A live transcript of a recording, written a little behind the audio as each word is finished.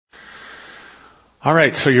All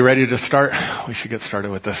right, so you ready to start? We should get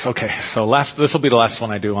started with this. Okay, so this will be the last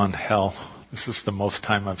one I do on hell. This is the most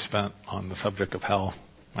time I've spent on the subject of hell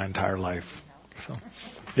my entire life. So,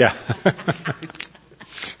 yeah.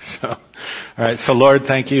 All right, so Lord,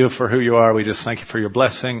 thank you for who you are. We just thank you for your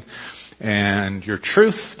blessing and your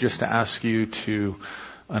truth. Just to ask you to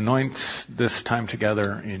anoint this time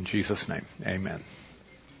together in Jesus' name. Amen.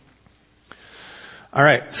 All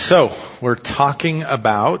right, so we're talking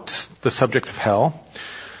about the subject of hell,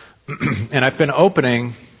 and I've been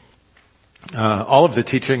opening all of the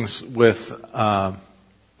teachings with, what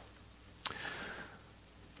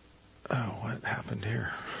happened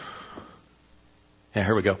here? Yeah,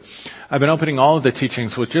 here we go. I've been opening all of the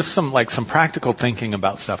teachings with just some practical thinking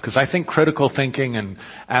about stuff, because I think critical thinking and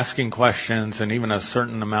asking questions and even a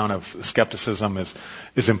certain amount of skepticism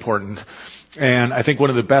is important. And I think one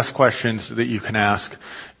of the best questions that you can ask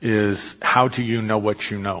is, how do you know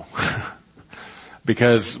what you know?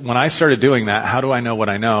 Because when I started doing that, how do I know what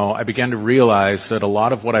I know? I began to realize that a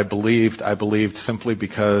lot of what I believed simply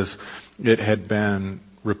because it had been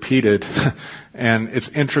repeated. And it's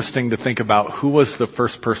interesting to think about who was the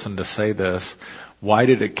first person to say this, why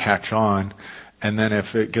did it catch on, and then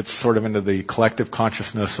if it gets sort of into the collective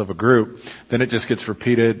consciousness of a group, then it just gets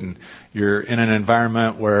repeated, and you're in an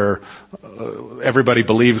environment where everybody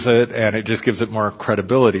believes it, and it just gives it more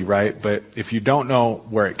credibility, right? But if you don't know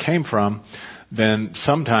where it came from, then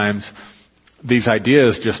sometimes these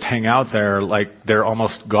ideas just hang out there like they're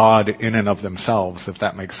almost God in and of themselves, if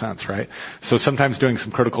that makes sense, right? So sometimes doing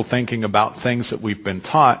some critical thinking about things that we've been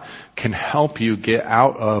taught can help you get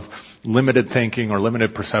out of limited thinking or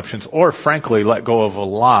limited perceptions, or frankly, let go of a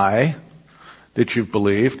lie that you've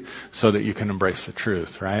believed so that you can embrace the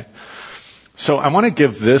truth, right? So I want to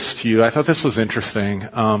give this to you. I thought this was interesting.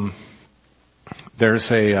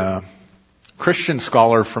 There's a Christian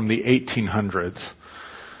scholar from the 1800s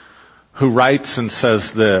who writes and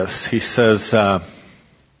says this. He says,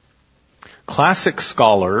 classic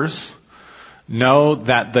scholars know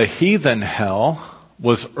that the heathen hell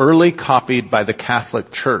was early copied by the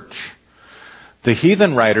Catholic Church. The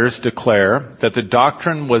heathen writers declare that the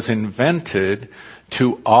doctrine was invented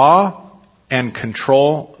to awe and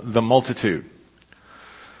control the multitude.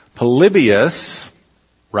 Polybius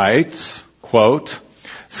writes, quote,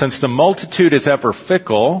 "Since the multitude is ever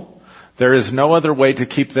fickle, there is no other way to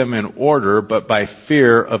keep them in order but by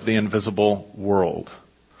fear of the invisible world."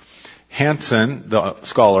 Hansen, the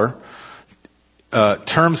scholar,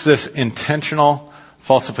 terms this intentional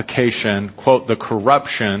falsification, quote, "the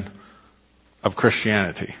corruption of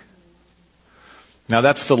Christianity." Now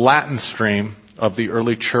that's the Latin stream of the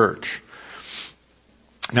early church.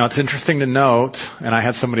 Now it's interesting to note, and I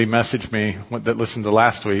had somebody message me that listened to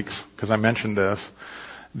last week's, because I mentioned this,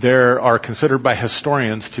 there are considered by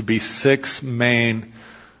historians to be 6 main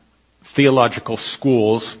theological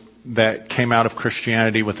schools that came out of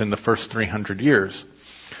Christianity within the first 300 years.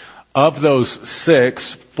 Of those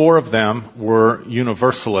 6, 4 of them were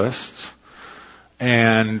Universalists,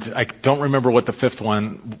 and I don't remember what the 5th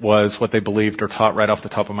one was, what they believed or taught right off the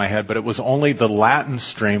top of my head, but it was only the Latin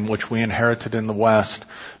stream, which we inherited in the West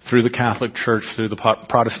through the Catholic Church, through the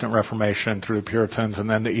Protestant Reformation, through the Puritans, and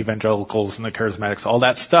then the Evangelicals and the Charismatics, all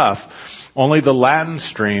that stuff. Only the Latin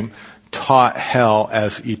stream taught hell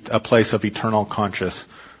as a place of eternal conscious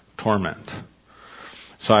torment.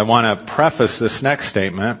 So I want to preface this next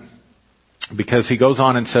statement, because he goes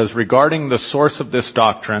on and says, regarding the source of this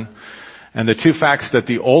doctrine and the 2 facts that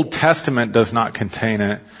the Old Testament does not contain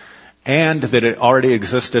it and that it already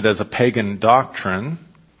existed as a pagan doctrine,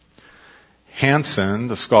 Hansen,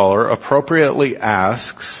 the scholar, appropriately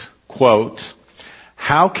asks, quote,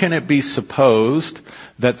 "How can it be supposed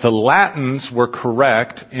that the Latins were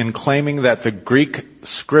correct in claiming that the Greek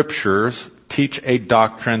scriptures teach a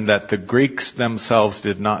doctrine that the Greeks themselves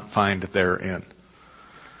did not find therein?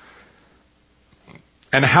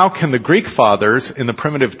 And how can the Greek fathers in the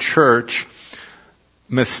primitive church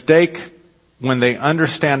mistake when they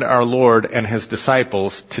understand our Lord and His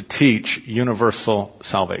disciples to teach universal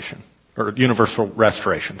salvation, or universal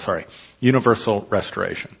restoration, universal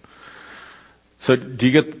restoration?" So do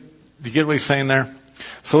you get what he's saying there?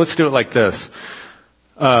 So let's do it like this.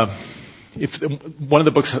 One of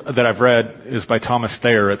the books that I've read is by Thomas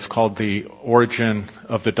Thayer. It's called The Origin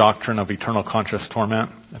of the Doctrine of Eternal Conscious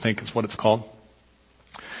Torment, I think is what it's called.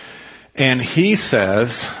 And he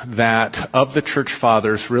says that of the church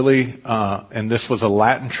fathers, really, and this was a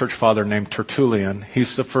Latin church father named Tertullian,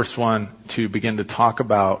 he's the first one to begin to talk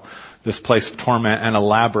about this place of torment and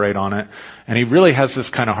elaborate on it. And he really has this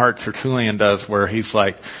kind of heart, Tertullian does, where he's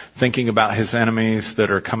like thinking about his enemies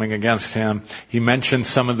that are coming against him. He mentions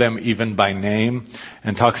some of them even by name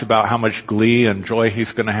and talks about how much glee and joy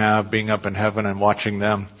he's going to have being up in heaven and watching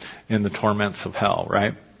them in the torments of hell,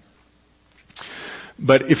 right?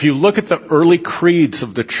 But if you look at the early creeds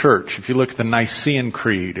of the church, if you look at the Nicene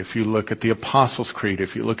Creed, if you look at the Apostles' Creed,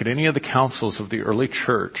 if you look at any of the councils of the early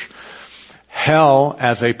church, hell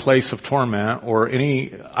as a place of torment or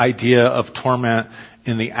any idea of torment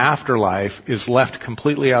in the afterlife is left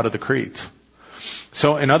completely out of the creeds.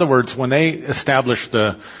 So in other words, when they established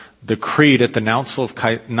the creed at the Council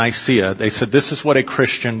of Nicaea, they said this is what a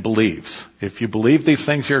Christian believes. If you believe these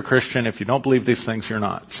things, you're a Christian. If you don't believe these things, you're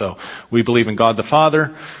not. So we believe in God the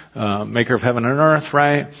Father, maker of heaven and earth,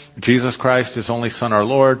 right? Jesus Christ, his only Son, our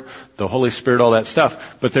Lord, the Holy Spirit, all that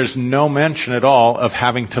stuff. But there's no mention at all of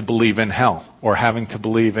having to believe in hell or having to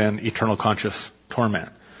believe in eternal conscious torment.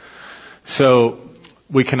 So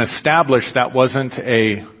we can establish that wasn't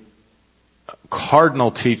a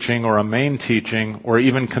cardinal teaching or a main teaching or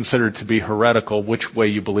even considered to be heretical, which way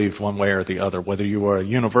you believed one way or the other, whether you were a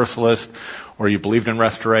universalist or you believed in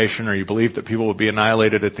restoration or you believed that people would be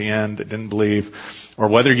annihilated at the end that didn't believe, or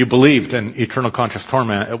whether you believed in eternal conscious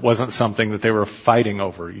torment. It wasn't something that they were fighting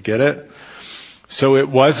over. You get it? So it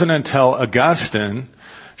wasn't until Augustine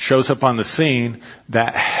shows up on the scene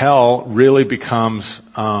that hell really becomes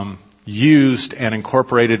used and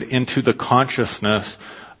incorporated into the consciousness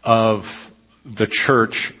of the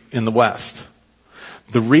church in the West.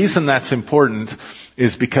 The reason that's important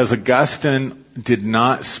is because Augustine did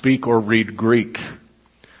not speak or read Greek.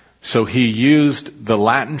 So he used the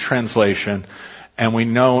Latin translation, and we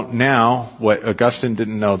know now what Augustine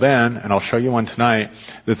didn't know then, and I'll show you one tonight,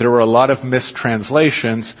 that there were a lot of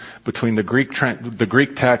mistranslations between the Greek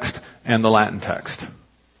text and the Latin text.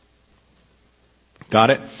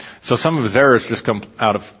 Got it? So some of his errors just come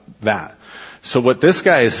out of that. So what this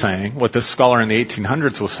guy is saying, what this scholar in the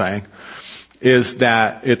 1800s was saying, is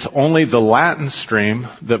that it's only the Latin stream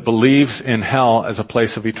that believes in hell as a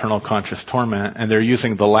place of eternal conscious torment, and they're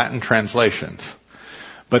using the Latin translations.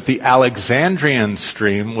 But the Alexandrian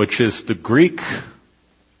stream, which is the Greek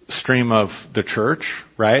stream of the church,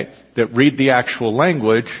 right, that read the actual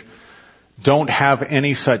language, don't have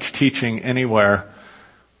any such teaching anywhere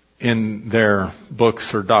in their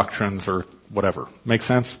books or doctrines or whatever. Make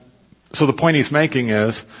sense? So the point he's making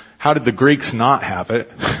is, how did the Greeks not have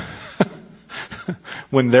it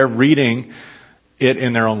when they're reading it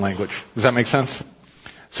in their own language? Does that make sense?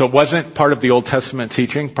 So it wasn't part of the Old Testament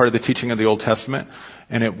teaching, part of the teaching of the Old Testament,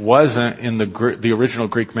 and it wasn't in the original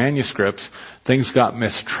Greek manuscripts. Things got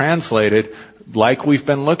mistranslated, like we've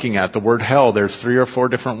been looking at. The word hell, there's 3 or 4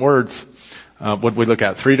 different words. What we look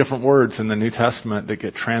at, 3 different words in the New Testament that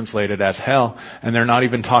get translated as hell, and they're not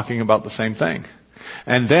even talking about the same thing.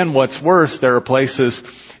 And then what's worse, there are places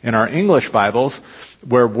in our English Bibles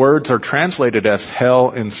where words are translated as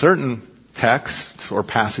hell in certain texts or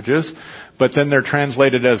passages, but then they're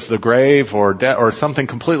translated as the grave or something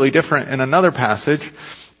completely different in another passage.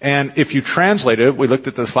 And if you translate it, we looked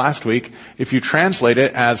at this last week, if you translate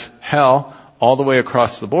it as hell all the way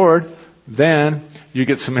across the board, then you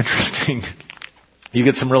get some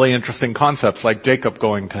really interesting concepts like Jacob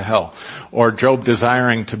going to hell, or Job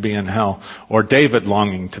desiring to be in hell, or David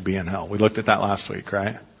longing to be in hell. We looked at that last week,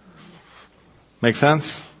 right? Make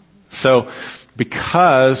sense? So,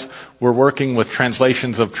 because we're working with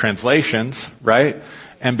translations of translations, right?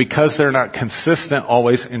 And because they're not consistent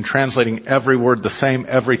always in translating every word the same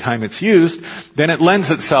every time it's used, then it lends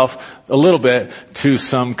itself a little bit to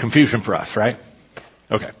some confusion for us, right?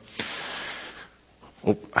 Okay.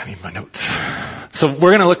 Oh, I need my notes. So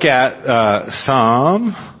we're going to look at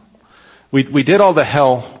we did all the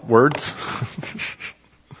hell words.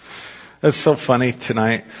 That's so funny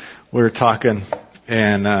tonight. We were talking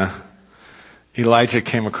and Elijah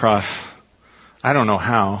came across, I don't know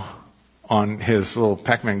how, on his little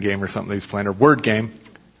Pac-Man game or something that he's playing, or word game.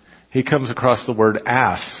 He comes across the word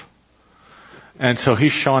ass. And so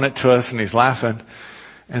he's showing it to us and he's laughing.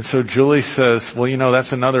 And so Julie says, well,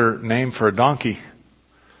 that's another name for a donkey.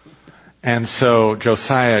 And so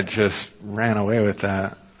Josiah just ran away with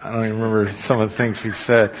that. I don't even remember some of the things he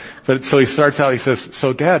said. But so he starts out, he says,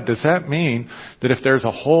 so Dad, does that mean that if there's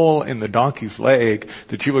a hole in the donkey's leg,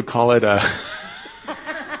 that you would call it a...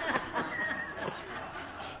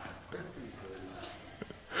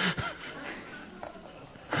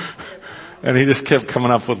 And he just kept coming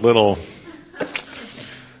up with little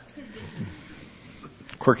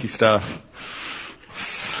quirky stuff.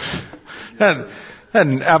 Had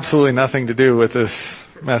absolutely nothing to do with this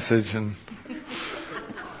message, and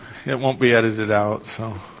it won't be edited out.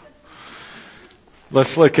 So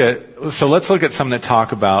let's look at some that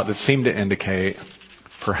talk about, that seem to indicate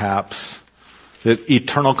perhaps that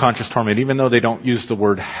eternal conscious torment, even though they don't use the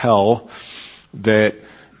word hell, that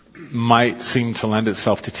might seem to lend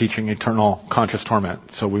itself to teaching eternal conscious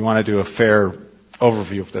torment. So we want to do a fair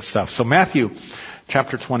overview of this stuff. So Matthew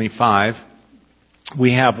chapter 25,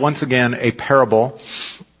 we have once again a parable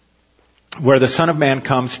where the Son of Man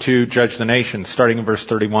comes to judge the nations, starting in verse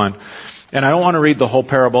 31. And I don't want to read the whole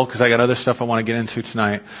parable because I got other stuff I want to get into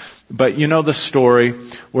tonight. But you know the story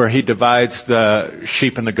where he divides the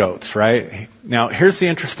sheep and the goats, right? Now, here's the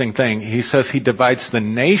interesting thing. He says he divides the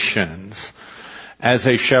nations as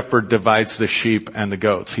a shepherd divides the sheep and the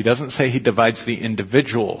goats. He doesn't say he divides the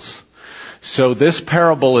individuals. So this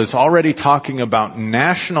parable is already talking about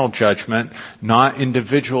national judgment, not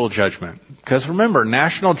individual judgment. Because remember,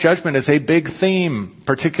 national judgment is a big theme,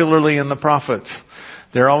 particularly in the prophets.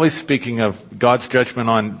 They're always speaking of God's judgment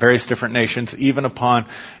on various different nations, even upon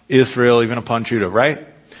Israel, even upon Judah, right?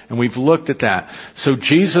 And we've looked at that. So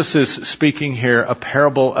Jesus is speaking here a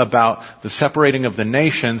parable about the separating of the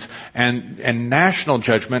nations and national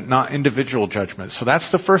judgment, not individual judgment. So that's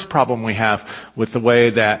the first problem we have with the way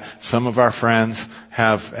that some of our friends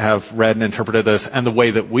have read and interpreted this, and the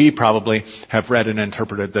way that we probably have read and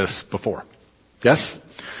interpreted this before. Yes?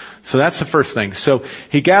 So that's the first thing. So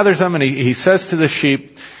he gathers them and he says to the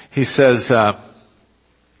sheep, he says,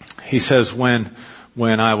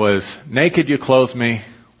 when I was naked, you clothed me.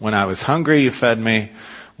 When I was hungry, you fed me.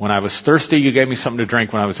 When I was thirsty, you gave me something to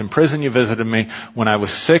drink. When I was in prison, you visited me. When I was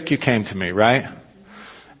sick, you came to me, right?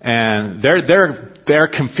 And they're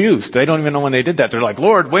confused. They don't even know when they did that. They're like,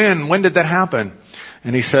 Lord, when did that happen?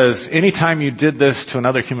 And he says, anytime you did this to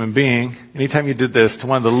another human being, anytime you did this to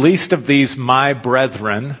one of the least of these, my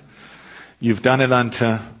brethren, you've done it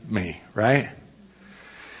unto me, right?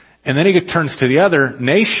 And then he turns to the other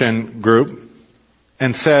nation group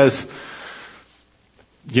and says,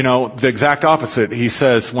 you know, the exact opposite. He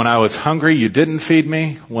says, when I was hungry, you didn't feed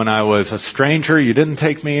me. When I was a stranger, you didn't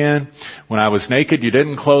take me in. When I was naked, you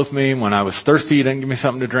didn't clothe me. When I was thirsty, you didn't give me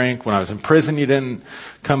something to drink. When I was in prison, you didn't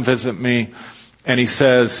come visit me. And he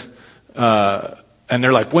says, and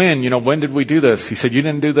they're like, when did we do this? He said, you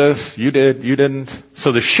didn't do this. You did. You didn't.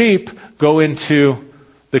 So the sheep go into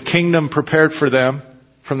the kingdom prepared for them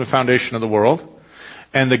from the foundation of the world.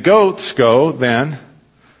 And the goats go then,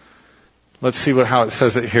 let's see how it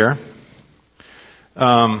says it here.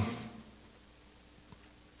 And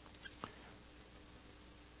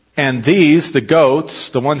these, the goats,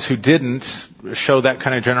 the ones who didn't show that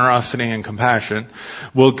kind of generosity and compassion,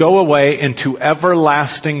 will go away into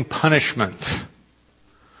everlasting punishment,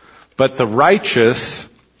 but the righteous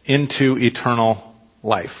into eternal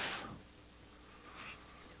life.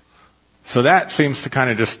 So that seems to kind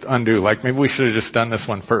of just undo, like maybe we should have just done this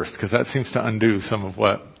one first, because that seems to undo some of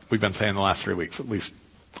what we've been saying the last 3 weeks, at least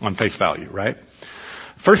on face value, right?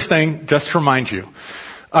 First thing, just to remind you,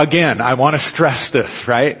 again, I want to stress this,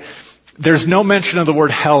 right? There's no mention of the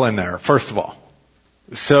word hell in there, first of all.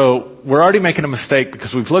 So we're already making a mistake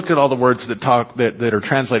because we've looked at all the words that are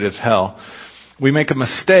translated as hell. We make a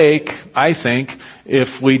mistake, I think,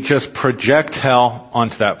 if we just project hell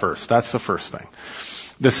onto that verse. That's the first thing.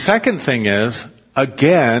 The second thing is,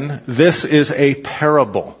 again, this is a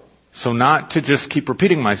parable. So not to just keep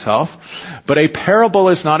repeating myself, but a parable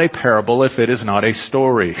is not a parable if it is not a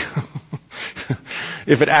story.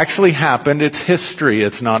 If it actually happened, it's history.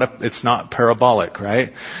 It's not parabolic,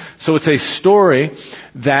 right? So it's a story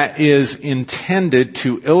that is intended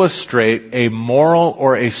to illustrate a moral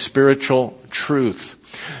or a spiritual truth.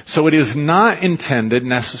 So it is not intended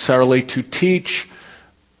necessarily to teach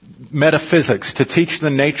metaphysics, to teach the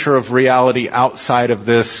nature of reality outside of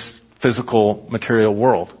this physical material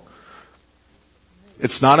world.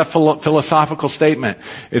 It's not a philosophical statement.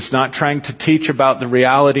 It's not trying to teach about the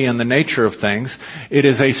reality and the nature of things. It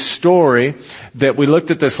is a story that we looked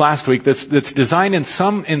at this last week that's designed in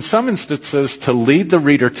some instances to lead the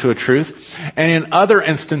reader to a truth, and in other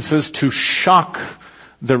instances to shock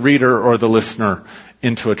the reader or the listener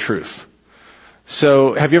into a truth.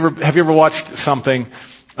 So have you ever watched something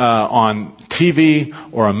on TV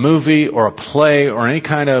or a movie or a play or any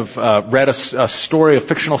kind of read a story, a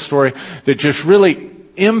fictional story that just really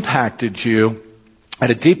impacted you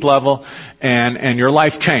at a deep level and your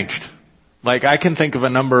life changed? Like I can think of a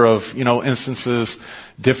number of, instances,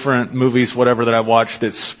 different movies, whatever that I watched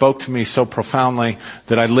that spoke to me so profoundly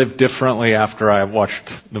that I lived differently after I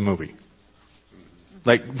watched the movie.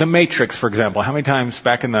 Like the Matrix, for example. How many times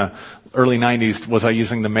back in the early 90s was I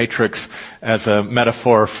using the Matrix as a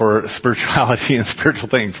metaphor for spirituality and spiritual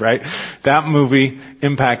things, right? That movie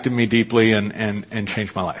impacted me deeply and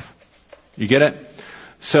changed my life. You get it?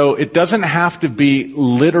 So it doesn't have to be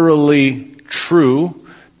literally true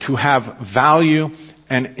to have value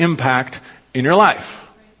and impact in your life,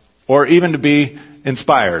 or even to be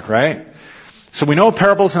inspired, right? So we know a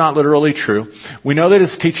parable is not literally true. We know that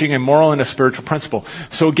it's teaching a moral and a spiritual principle.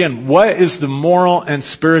 So again, what is the moral and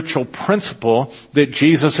spiritual principle that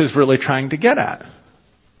Jesus is really trying to get at?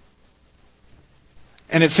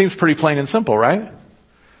 And it seems pretty plain and simple, right?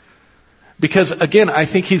 Because again, I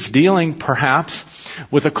think he's dealing perhaps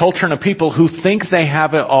with a culture and a people who think they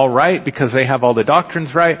have it all right because they have all the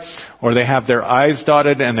doctrines right, or they have their I's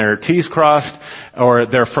dotted and their T's crossed, or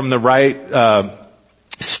they're from the right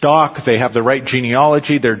stock, they have the right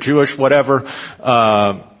genealogy, they're Jewish, whatever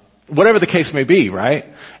the case may be, right?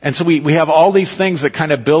 And so we have all these things that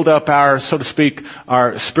kind of build up our, so to speak,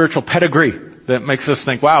 our spiritual pedigree that makes us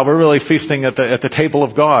think, wow, we're really feasting at the table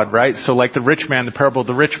of God, right? So like the rich man, the parable of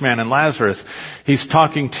the rich man and Lazarus, he's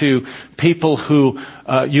talking to people who,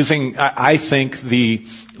 using, I think, the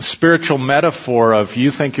spiritual metaphor of you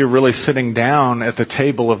think you're really sitting down at the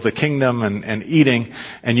table of the kingdom and eating,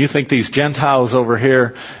 and you think these Gentiles over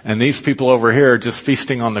here and these people over here are just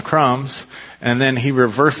feasting on the crumbs. And then he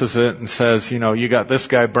reverses it and says, you got this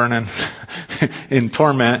guy burning in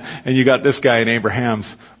torment, and you got this guy in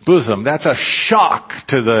Abraham's bosom. That's a shock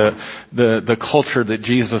to the culture that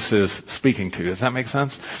Jesus is speaking to. Does that make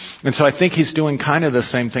sense? And so I think he's doing kind of the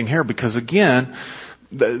same thing here, because again,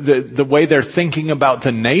 the way they're thinking about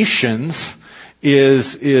the nations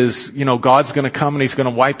is God's going to come and he's going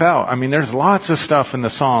to wipe out. I mean, there's lots of stuff in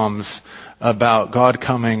the Psalms about God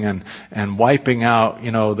coming and wiping out,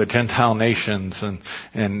 the Gentile nations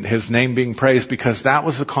and his name being praised, because that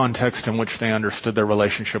was the context in which they understood their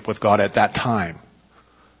relationship with God at that time.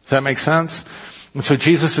 Does that make sense? And so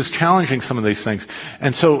Jesus is challenging some of these things.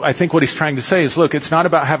 And so I think what he's trying to say is, look, it's not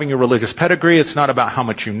about having a religious pedigree. It's not about how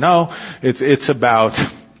much you know. It's about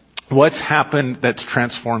what's happened that's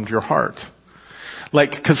transformed your heart.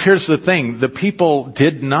 Because here's the thing. The people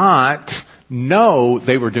did not know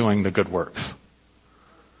they were doing the good works.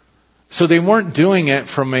 So they weren't doing it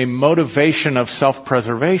from a motivation of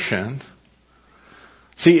self-preservation.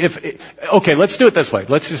 See, okay, let's do it this way.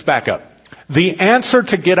 Let's just back up. The answer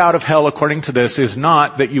to get out of hell, according to this, is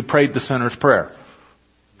not that you prayed the sinner's prayer.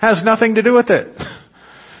 Has nothing to do with it.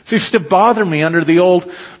 It used to bother me under the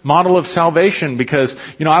old model of salvation because,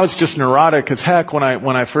 I was just neurotic as heck when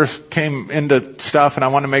I first came into stuff, and I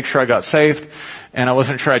wanted to make sure I got saved, and I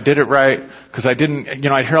wasn't sure I did it right because I didn't,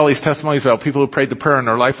 I'd hear all these testimonies about people who prayed the prayer and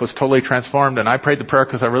their life was totally transformed, and I prayed the prayer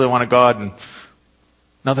because I really wanted God, and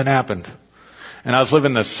nothing happened. And I was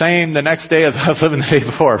living the same the next day as I was living the day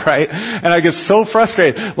before, right? And I get so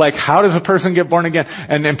frustrated. Like, how does a person get born again?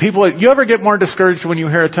 And people, you ever get more discouraged when you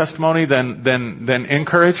hear a testimony than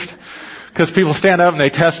encouraged? Because people stand up and they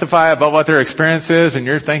testify about what their experience is, and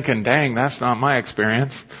you're thinking, dang, that's not my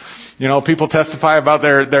experience. People testify about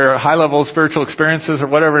their high level spiritual experiences or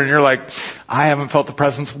whatever, and you're like, I haven't felt the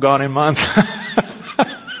presence of God in months.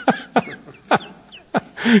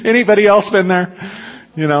 Anybody else been there?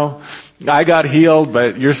 I got healed,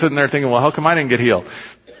 but you're sitting there thinking, well, how come I didn't get healed?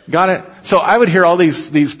 Got it? So I would hear all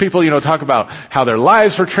these people, talk about how their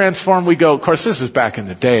lives were transformed. We go, of course, this is back in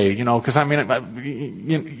the day, because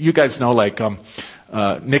you guys know, like,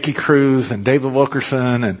 Nicky Cruz and David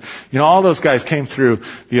Wilkerson and, all those guys came through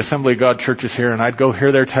the Assembly of God churches here, and I'd go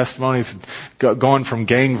hear their testimonies, going from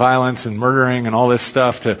gang violence and murdering and all this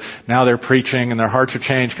stuff to now they're preaching and their hearts are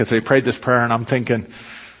changed because they prayed this prayer, and I'm thinking,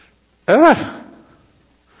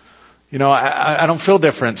 I don't feel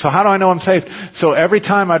different. So how do I know I'm saved? So every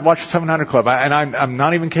time I'd watch the 700 Club, and I'm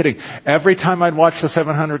not even kidding, every time I'd watch the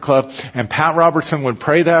 700 Club and Pat Robertson would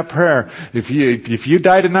pray that prayer, if you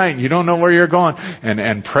die tonight and you don't know where you're going,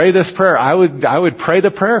 and pray this prayer, I would pray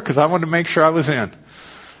the prayer because I wanted to make sure I was in.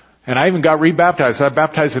 And I even got rebaptized. I got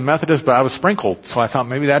baptized in Methodist, but I was sprinkled. So I thought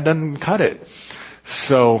maybe that doesn't cut it.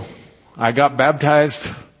 So I got baptized.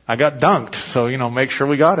 I got dunked. So, make sure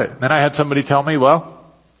we got it. Then I had somebody tell me, well,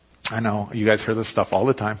 I know you guys hear this stuff all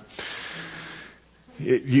the time.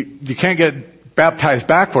 You can't get baptized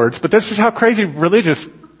backwards, but this is how crazy religious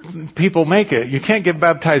people make it. You can't get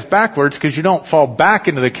baptized backwards because you don't fall back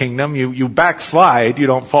into the kingdom. You backslide. You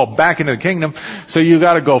don't fall back into the kingdom. So you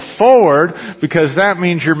got to go forward because that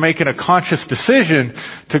means you're making a conscious decision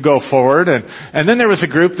to go forward. And then there was a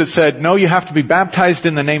group that said, no, you have to be baptized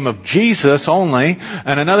in the name of Jesus only.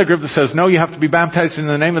 And another group that says, no, you have to be baptized in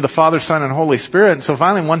the name of the Father, Son, and Holy Spirit. And so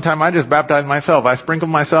finally one time I just baptized myself. I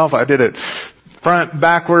sprinkled myself. I did it front,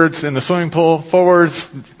 backwards, in the swimming pool, forwards,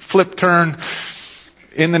 flip, turn,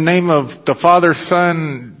 in the name of the Father,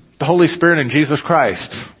 Son, the Holy Spirit, and Jesus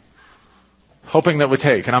Christ. Hoping that would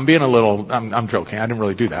take. And I'm being I'm joking. I didn't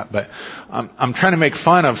really do that. But I'm trying to make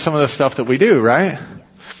fun of some of the stuff that we do, right?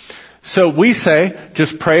 So we say,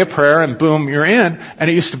 just pray a prayer and boom, you're in. And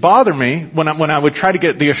it used to bother me when I would try to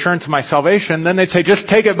get the assurance of my salvation. Then they'd say, just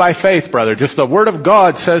take it by faith, brother. Just the Word of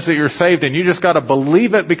God says that you're saved and you just got to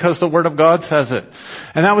believe it because the Word of God says it.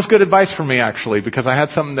 And that was good advice for me actually, because I had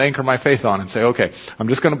something to anchor my faith on and say, okay, I'm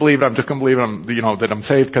just going to believe it. I'm just going to believe it. That I'm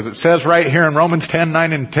saved because it says right here in Romans 10,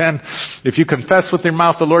 9 and 10, if you confess with your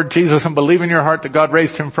mouth the Lord Jesus and believe in your heart that God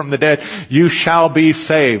raised him from the dead, you shall be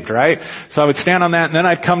saved, right? So I would stand on that and then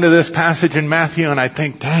I'd come to this passage in Matthew and I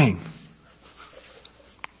think, dang,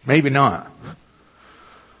 maybe not.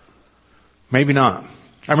 Maybe not.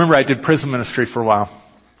 I remember I did prison ministry for a while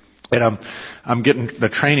and I'm getting the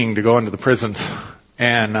training to go into the prisons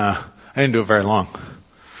and I didn't do it very long.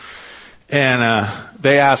 And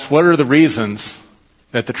they asked, what are the reasons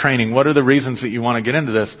at the training, what are the reasons that you want to get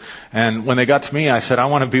into this? And when they got to me, I said, I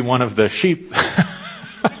want to be one of the sheep.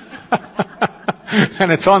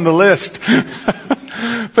 And it's on the list.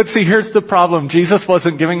 But see, here's the problem. Jesus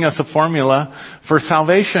wasn't giving us a formula for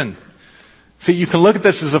salvation. See, you can look at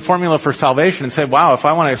this as a formula for salvation and say, wow, if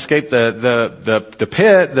I want to escape the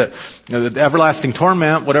pit, the everlasting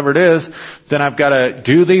torment, whatever it is, then I've got to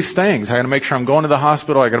do these things. I got to make sure I'm going to the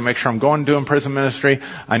hospital. I got to make sure I'm going doing prison ministry.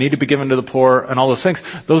 I need to be given to the poor and all those things.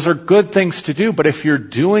 Those are good things to do, but if you're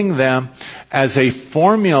doing them as a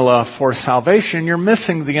formula for salvation, you're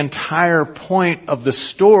missing the entire point of the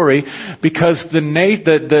story, because when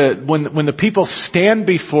the people stand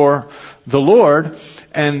before the Lord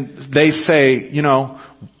and they say,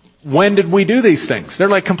 when did we do these things? They're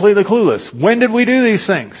like completely clueless. When did we do these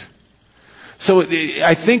things? So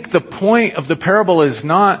I think the point of the parable is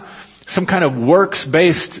not some kind of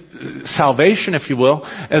works-based salvation, if you will,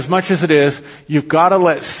 as much as it is, you've got to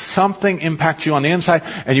let something impact you on the inside,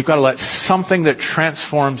 and you've got to let something that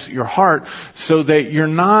transforms your heart so that you're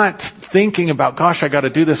not thinking about, gosh, I got to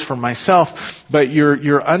do this for myself, but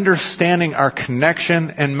you're understanding our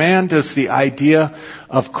connection. And man, does the idea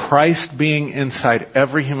of Christ being inside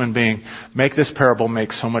every human being make this parable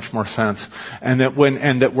make so much more sense. And that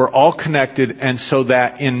we're all connected, and so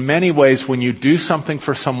that in many ways when you do something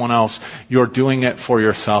for someone else, you're doing it for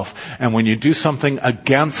yourself. And when you do something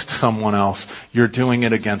against someone else, you're doing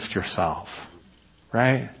it against yourself.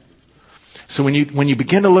 Right? So when you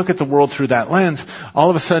begin to look at the world through that lens, all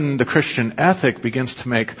of a sudden the Christian ethic begins to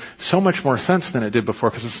make so much more sense than it did before,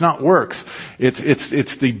 because it's not works.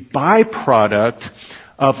 It's the byproduct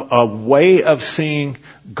of a way of seeing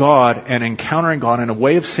God and encountering God, and a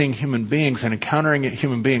way of seeing human beings and encountering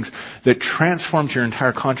human beings that transforms your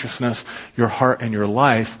entire consciousness, your heart, and your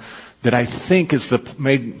life, that I think is the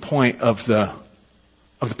main point of the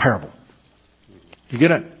parable. You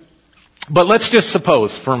get it? But let's just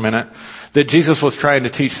suppose for a minute that Jesus was trying to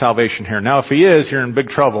teach salvation here. Now, if he is, you're in big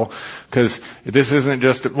trouble, because this isn't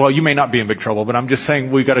just, well, you may not be in big trouble, but I'm just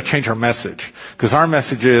saying we've got to change our message. Because our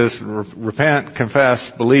message is repent, confess,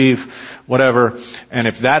 believe, whatever. And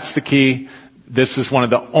if that's the key, this is one of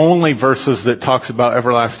the only verses that talks about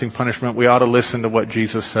everlasting punishment. We ought to listen to what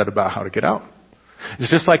Jesus said about how to get out.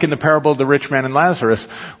 It's just like in the parable of the rich man and Lazarus,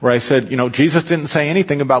 where I said, Jesus didn't say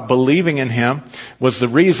anything about believing in him was the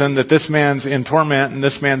reason that this man's in torment and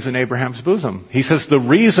this man's in Abraham's bosom. He says the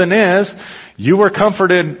reason is you were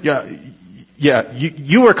comforted,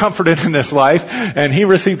 you were comforted in this life, and he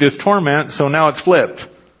received his torment, so now it's flipped.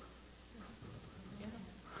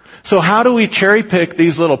 So how do we cherry pick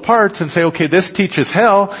these little parts and say, okay, this teaches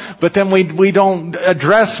hell, but then we don't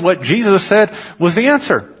address what Jesus said was the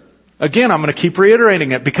answer? Again, I'm going to keep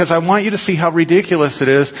reiterating it because I want you to see how ridiculous it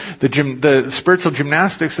is, the spiritual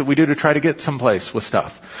gymnastics that we do to try to get someplace with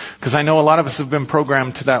stuff. Because I know a lot of us have been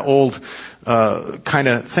programmed to that old kind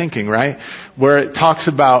of thinking, right? Where it talks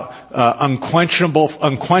about unquenchable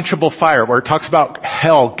fire, where it talks about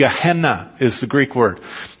hell. Gehenna is the Greek word.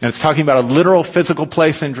 And it's talking about a literal physical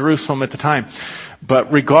place in Jerusalem at the time.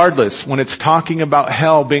 But regardless, when it's talking about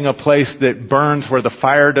hell being a place that burns, where the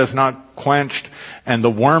fire does not quench and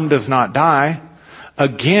the worm does not die,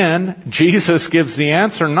 again, Jesus gives the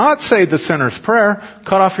answer, not say the sinner's prayer,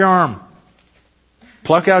 cut off your arm.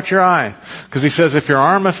 Pluck out your eye. Because he says, if your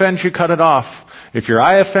arm offends you, cut it off. If your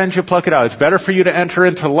eye offends you, pluck it out. It's better for you to enter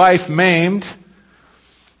into life maimed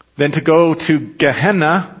than to go to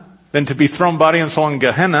Gehenna, than to be thrown body and soul in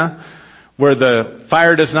Gehenna, where the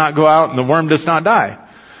fire does not go out and the worm does not die.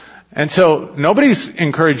 And so nobody's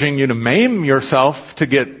encouraging you to maim yourself to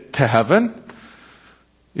get to heaven.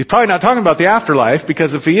 He's probably not talking about the afterlife,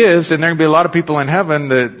 because if he is, then there are going to be a lot of people in heaven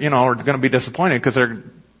that, are going to be disappointed because they're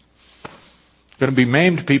going to be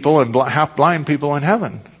maimed people and half blind people in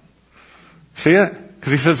heaven. See it?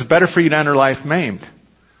 Because he says it's better for you to enter life maimed.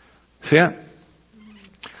 See it?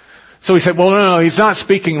 So he said, well, no, he's not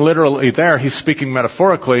speaking literally there. He's speaking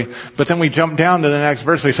metaphorically. But then we jump down to the next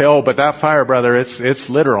verse. We say, oh, but that fire, brother, it's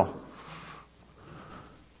literal.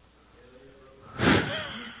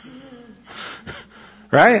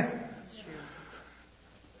 Right?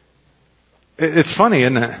 It's funny,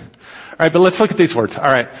 isn't it? All right, but let's look at these words. All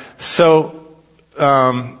right. So,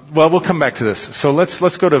 we'll come back to this. So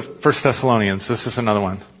let's go to 1 Thessalonians. This is another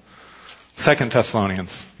one. 2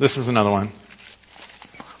 Thessalonians. This is another one.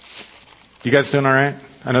 You guys doing all right?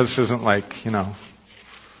 I know this isn't like,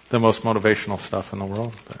 the most motivational stuff in the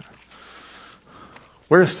world, but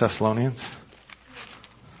where is Thessalonians?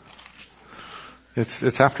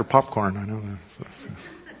 It's after popcorn, I know that.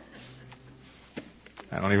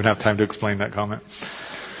 I don't even have time to explain that comment.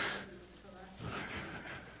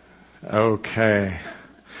 Okay.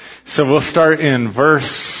 So we'll start in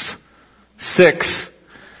verse 6.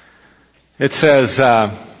 It says,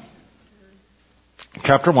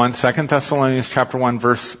 chapter 1, 2 Thessalonians chapter 1,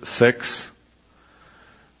 verse 6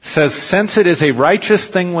 says, since it is a righteous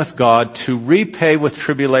thing with God to repay with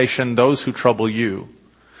tribulation those who trouble you,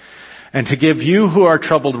 and to give you who are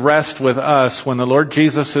troubled rest with us when the Lord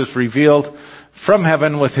Jesus is revealed from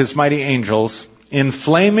heaven with his mighty angels, in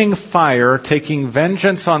flaming fire, taking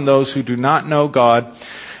vengeance on those who do not know God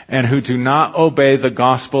and who do not obey the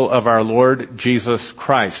gospel of our Lord Jesus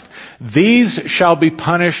Christ. These shall be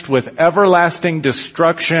punished with everlasting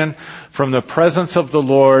destruction from the presence of the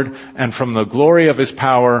Lord and from the glory of his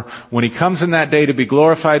power, when he comes in that day to be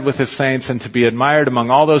glorified with his saints and to be admired among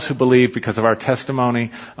all those who believe, because of our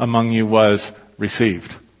testimony among you was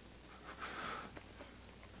received.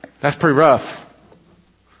 That's pretty rough.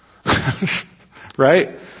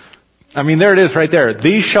 Right? I mean, there it is right there.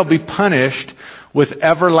 These shall be punished with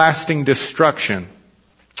everlasting destruction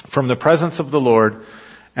from the presence of the Lord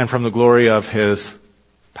and from the glory of his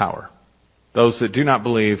power. Those that do not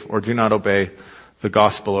believe or do not obey the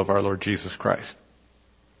gospel of our Lord Jesus Christ.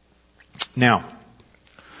 Now,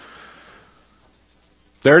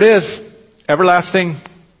 there it is. Everlasting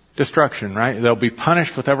destruction, right? They'll be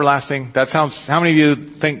punished with everlasting. That sounds, how many of you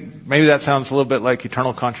think maybe that sounds a little bit like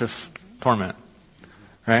eternal conscious torment?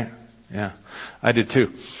 Right? Yeah. I did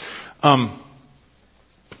too. And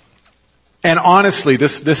honestly,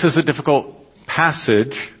 this is a difficult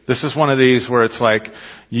passage. This is one of these where it's like,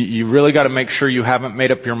 you really got to make sure you haven't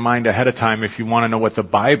made up your mind ahead of time if you want to know what the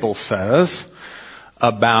Bible says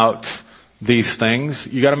about these things.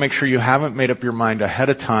 You got to make sure you haven't made up your mind ahead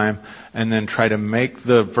of time and then try to make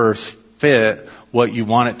the verse fit what you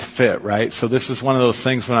want it to fit, right? So this is one of those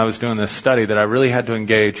things when I was doing this study that I really had to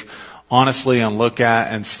engage honestly and look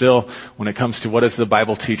at, and still, when it comes to what does the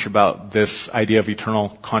Bible teach about this idea of eternal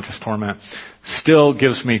conscious torment, still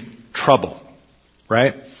gives me trouble,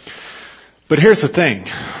 right? But here's the thing.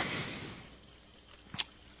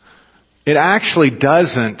 It actually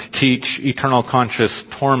doesn't teach eternal conscious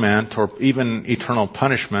torment or even eternal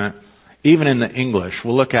punishment, even in the English.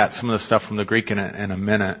 We'll look at some of the stuff from the Greek in a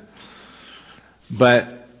minute.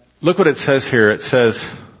 But look what it says here. It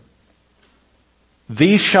says,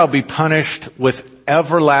 these shall be punished with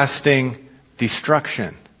everlasting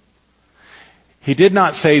destruction. He did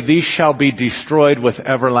not say these shall be destroyed with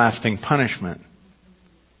everlasting punishment.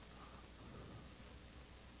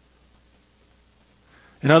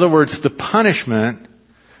 In other words, the punishment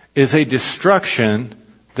is a destruction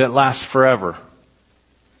that lasts forever.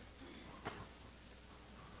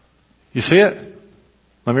 You see it?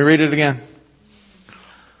 Let me read it again.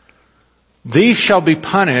 These shall be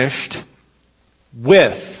punished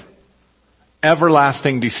with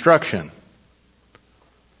everlasting destruction.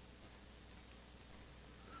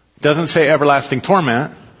 It doesn't say everlasting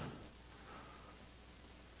torment.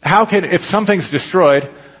 How can, if something's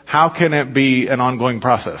destroyed, how can it be an ongoing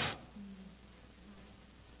process?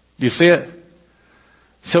 Do you see it?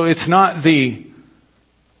 So it's not is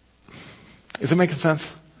it making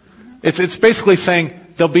sense? It's basically saying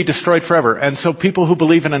they'll be destroyed forever. And so people who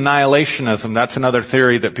believe in annihilationism, that's another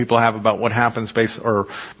theory that people have about what happens based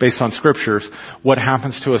on scriptures. What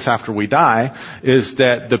happens to us after we die is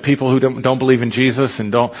that the people who don't believe in Jesus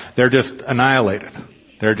they're just annihilated.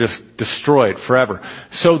 They're just destroyed forever.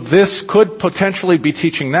 So this could potentially be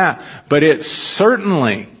teaching that, but it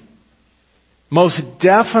certainly, most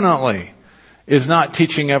definitely, is not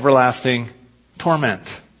teaching everlasting torment.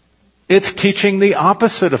 It's teaching the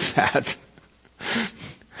opposite of that.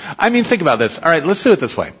 I mean, think about this. All right, let's do it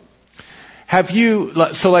this way.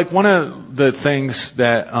 One of the things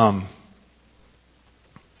that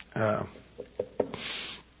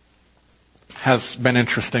has been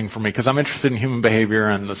interesting for me, because I'm interested in human behavior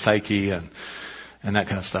and the psyche and that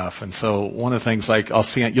kind of stuff. And so one of the things, like you'll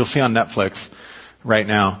see on Netflix right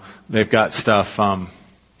now, they've got stuff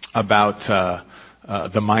about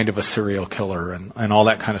the mind of a serial killer and all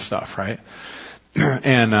that kind of stuff, right?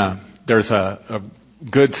 And there's a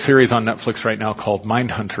good series on Netflix right now called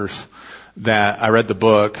Mindhunters that I read the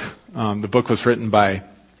book. The book was written by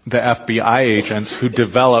the FBI agents who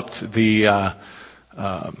developed the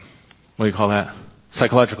what do you call that?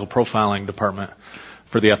 Psychological profiling department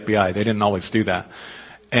for the FBI. They didn't always do that.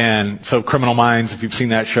 And so Criminal Minds, if you've seen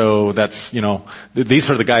that show, that's,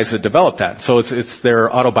 these are the guys that developed that. So it's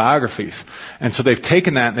their autobiographies. And so they've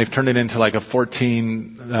taken that and they've turned it into like a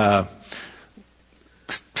 14,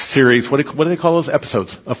 series. What do they call those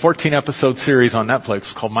episodes? A 14 episode series on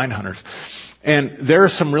Netflix called Mindhunters. And there are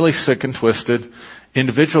some really sick and twisted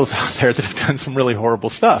individuals out there that have done some really horrible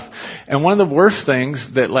stuff. And one of the worst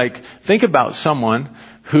things that, think about someone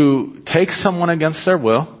who takes someone against their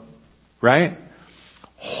will, right?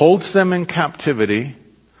 Holds them in captivity,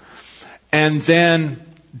 and then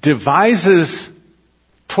devises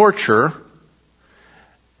torture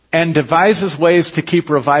and devises ways to keep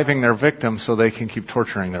reviving their victim so they can keep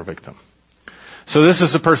torturing their victim. So this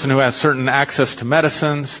is a person who has certain access to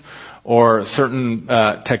medicines or certain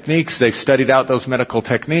techniques. They've studied out those medical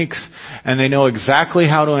techniques, and they know exactly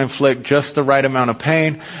how to inflict just the right amount of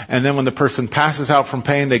pain. And then when the person passes out from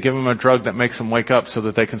pain, they give them a drug that makes them wake up so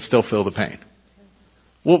that they can still feel the pain.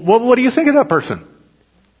 What do you think of that person?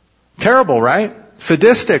 Terrible, right?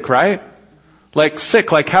 Sadistic, right? Sick.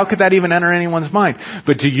 How could that even enter anyone's mind?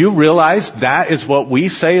 But do you realize that is what we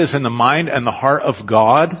say is in the mind and the heart of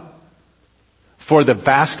God? For the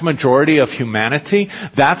vast majority of humanity,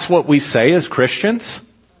 that's what we say as Christians.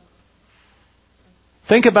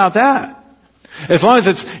 Think about that. As long as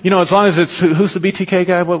it's, who's the BTK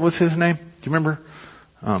guy? What was his name? Do you remember?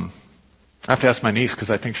 I have to ask my niece because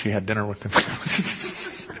I think she had dinner with him.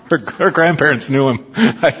 Her grandparents knew him.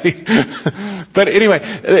 But anyway,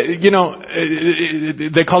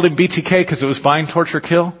 they called him BTK because it was bind, torture,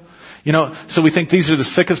 kill. So we think these are the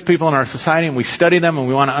sickest people in our society, and we study them, and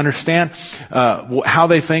we want to understand how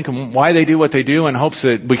they think and why they do what they do in hopes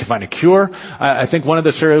that we can find a cure. I think one of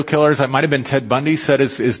the serial killers, that might have been Ted Bundy, said,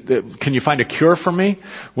 can you find a cure for me?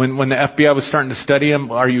 When the FBI was starting to study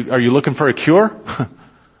him, are you looking for a cure?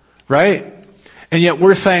 Right? And yet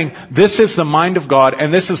we're saying this is the mind of God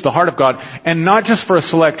and this is the heart of God, and not just for a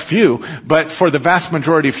select few, but for the vast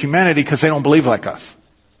majority of humanity because they don't believe like us.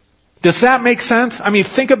 Does that make sense? I mean,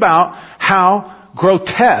 think about how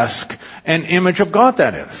grotesque an image of God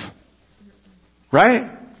that is. Right?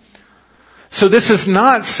 So this is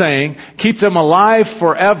not saying keep them alive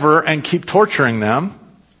forever and keep torturing them.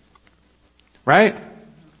 Right?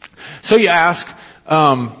 So you ask,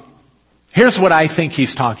 here's what I think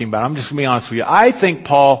he's talking about. I'm just going to be honest with you. I think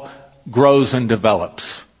Paul grows and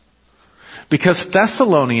develops. Because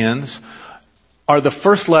Thessalonians are the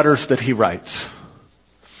first letters that he writes.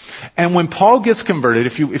 And when Paul gets converted,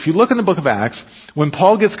 if you look in the book of Acts, when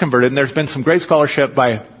Paul gets converted, and there's been some great scholarship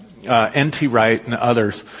by N.T. Wright and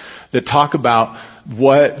others that talk about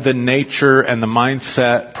what the nature and the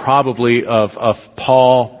mindset probably of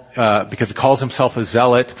Paul, because he calls himself a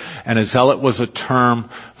zealot, and a zealot was a term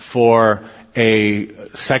for a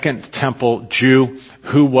Second Temple Jew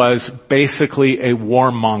who was basically a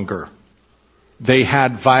warmonger. They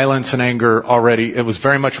had violence and anger already. It was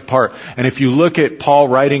very much a part. And if you look at Paul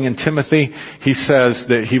writing in Timothy, he says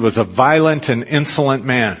that he was a violent and insolent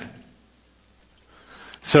man.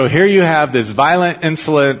 So here you have this violent,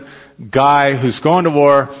 insolent guy who's going to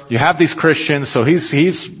war. You have these Christians, so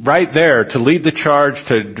he's right there to lead the charge,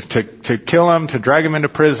 to kill them, to drag them into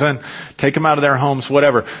prison, take them out of their homes,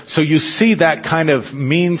 whatever. So you see that kind of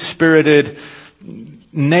mean-spirited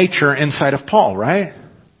nature inside of Paul, right?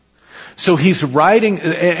 So he's writing,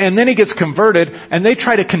 and then he gets converted, and they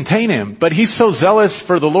try to contain him. But he's so zealous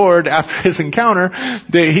for the Lord after his encounter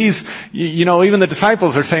that he's, even the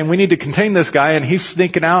disciples are saying, we need to contain this guy, and he's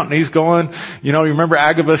sneaking out, and he's going, you remember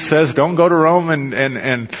Agabus says, don't go to Rome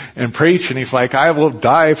and preach, and he's like, I will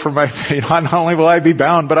die for my faith. Not only will I be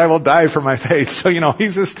bound, but I will die for my faith. So,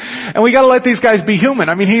 he's just, and we gotta let these guys be human.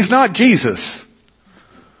 I mean, he's not Jesus.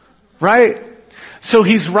 Right? So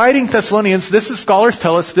he's writing Thessalonians. Scholars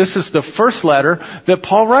tell us this is the first letter that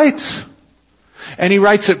Paul writes. And he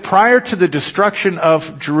writes it prior to the destruction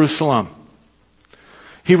of Jerusalem.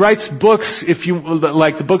 He writes books,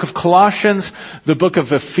 like the book of Colossians, the book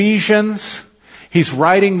of Ephesians. He's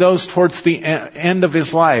writing those towards the end of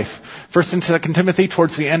his life. 1st and 2nd Timothy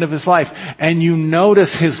towards the end of his life. And you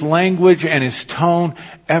notice his language and his tone,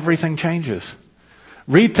 everything changes.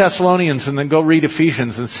 Read Thessalonians and then go read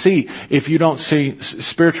Ephesians and see if you don't see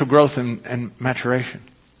spiritual growth and maturation.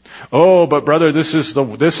 Oh, but brother, this is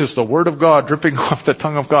the Word of God dripping off the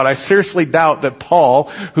tongue of God. I seriously doubt that Paul,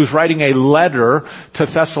 who's writing a letter to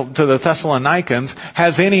the Thessalonians,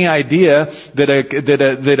 has any idea that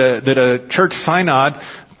a church synod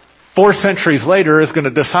 4 centuries later is going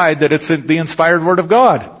to decide that it's the inspired Word of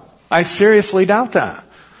God. I seriously doubt that.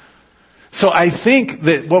 So I think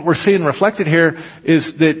that what we're seeing reflected here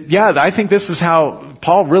is that, I think this is how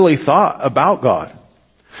Paul really thought about God.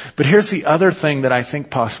 But here's the other thing that I think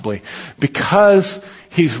possibly, because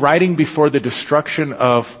he's writing before the destruction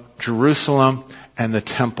of Jerusalem and the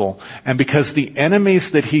temple, and because the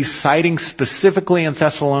enemies that he's citing specifically in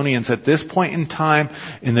Thessalonians at this point in time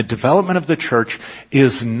in the development of the church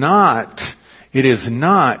is not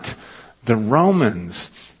the Romans.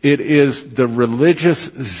 It is the religious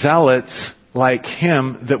zealots like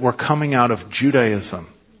him that were coming out of Judaism.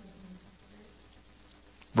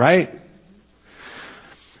 Right?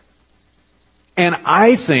 And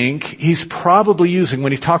I think he's probably using,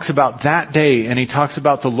 when he talks about that day and he talks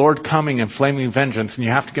about the Lord coming and flaming vengeance, and you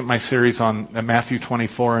have to get my series on Matthew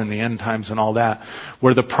 24 and the end times and all that,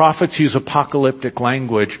 where the prophets use apocalyptic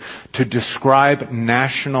language to describe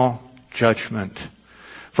national judgment.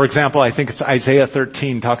 For example, I think it's Isaiah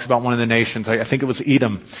 13 talks about one of the nations. I think it was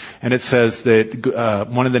Edom. And it says that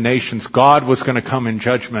one of the nations, God was going to come in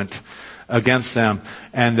judgment against them,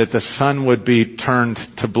 and that the sun would be turned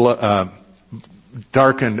to blood,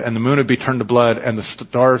 darkened, and the moon would be turned to blood, and the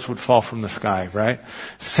stars would fall from the sky, right?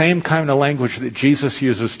 Same kind of language that Jesus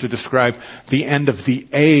uses to describe the end of the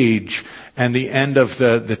age and the end of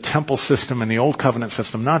the temple system and the old covenant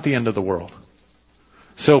system, not the end of the world.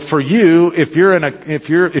 So for you, if you were in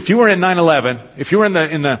 9/11, if you were in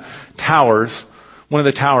the towers, one of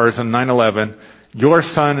the towers in 9/11, your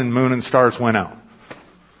sun and moon and stars went out.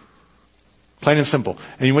 Plain and simple.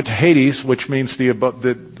 And you went to Hades, which means the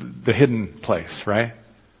hidden place, right?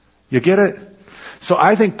 You get it? So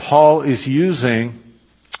I think Paul is using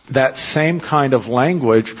that same kind of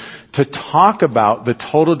language to talk about the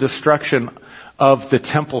total destruction of the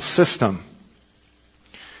temple system.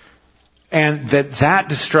 And that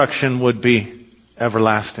destruction would be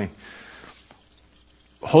everlasting.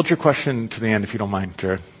 Hold your question to the end if you don't mind,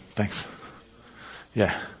 Jared. Thanks.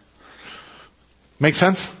 Yeah. Make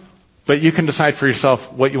sense? But you can decide for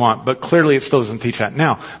yourself what you want. But clearly it still doesn't teach that.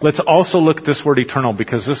 Now, let's also look at this word eternal,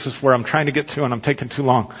 because this is where I'm trying to get to and I'm taking too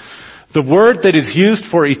long. The word that is used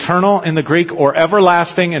for eternal in the Greek or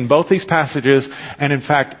everlasting in both these passages, and in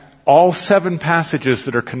fact, all 7 passages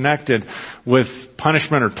that are connected with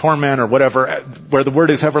punishment or torment or whatever, where the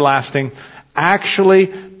word is everlasting, actually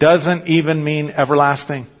doesn't even mean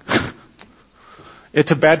everlasting.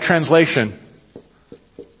 It's a bad translation.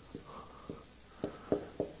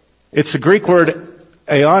 It's the Greek word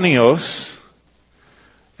aionios,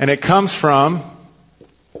 and it comes from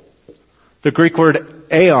the Greek word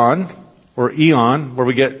aeon, or eon, where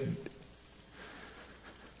we get,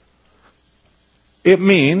 it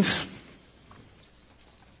means,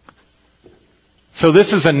 so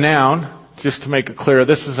this is a noun, just to make it clear,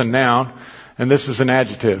 this is a noun, and this is an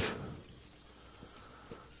adjective.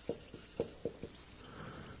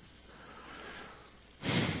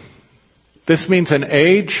 This means an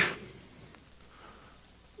age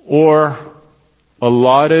or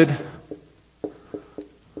allotted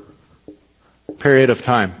period of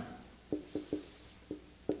time.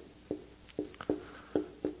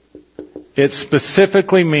 It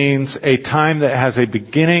specifically means a time that has a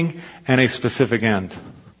beginning and a specific end.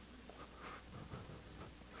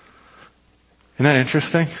 Isn't that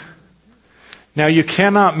interesting? Now you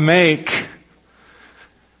cannot make,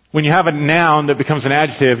 when you have a noun that becomes an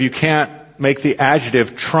adjective, you can't make the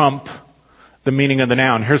adjective trump the meaning of the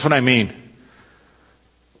noun. Here's what I mean.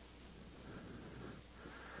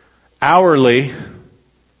 hourly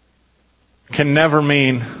can never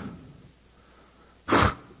mean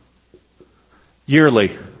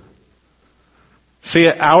yearly. See,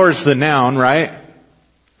 hour's the noun, right?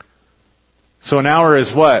 So an hour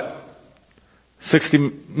is what? 60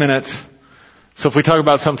 minutes. So if we talk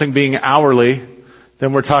about something being hourly,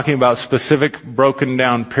 then we're talking about specific broken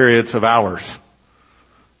down periods of hours.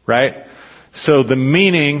 Right? So the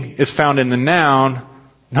meaning is found in the noun,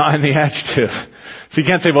 not in the adjective. So you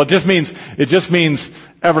can't say, well, it just means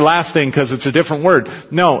everlasting because it's a different word.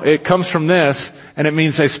 No, it comes from this, and it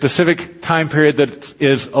means a specific time period that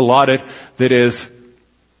is allotted, that is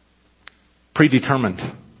predetermined.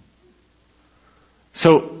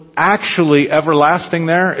 So actually, everlasting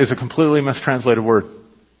there is a completely mistranslated word.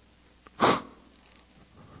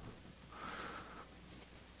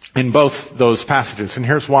 In both those passages. And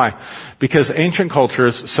here's why. Because ancient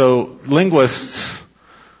cultures, so linguists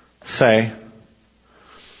say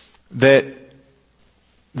that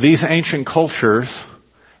these ancient cultures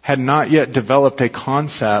had not yet developed a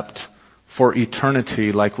concept for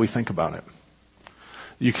eternity like we think about it.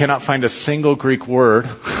 You cannot find a single Greek word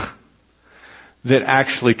that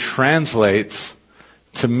actually translates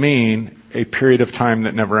to mean a period of time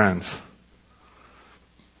that never ends.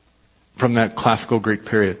 From that classical Greek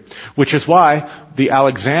period. Which is why the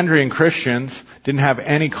Alexandrian Christians didn't have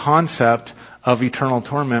any concept of eternal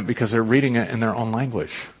torment because they're reading it in their own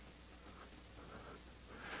language.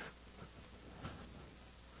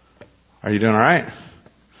 Are you doing all right?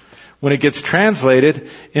 When it gets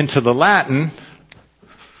translated into the Latin,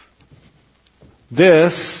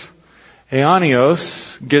 this,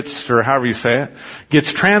 aionios, or however you say it,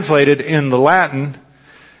 gets translated in the Latin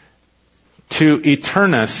to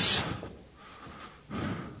eternus.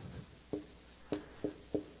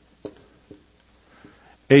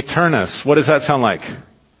 Eternus. What does that sound like?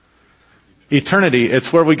 Eternity.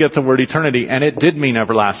 It's where we get the word eternity, and it did mean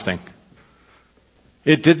everlasting.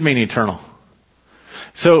 It did mean eternal.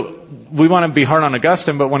 So we want to be hard on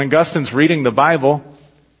Augustine, but when Augustine's reading the Bible,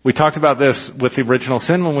 we talked about this with the original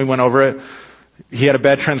sin when we went over it. He had a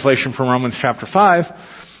bad translation from Romans chapter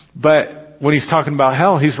 5, but when he's talking about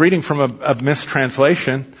hell, he's reading from a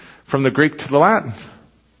mistranslation from the Greek to the Latin.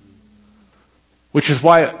 Which is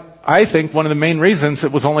why I think one of the main reasons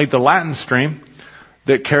it was only the Latin stream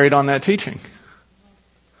that carried on that teaching.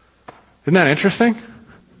 Isn't that interesting?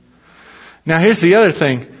 Now here's the other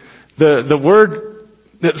thing. The word,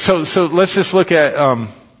 so let's just look at,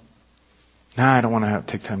 I don't want to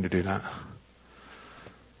take time to do that.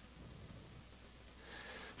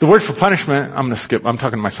 The word for punishment, I'm going to skip, I'm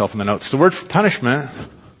talking to myself in the notes. The word for punishment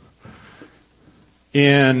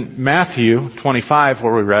in Matthew 25,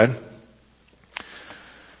 where we read,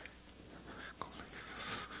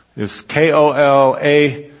 is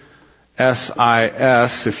Kolassis,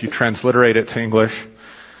 if you transliterate it to English.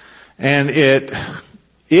 And it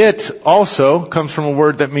also comes from a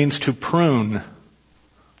word that means to prune,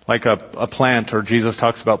 like a plant, or Jesus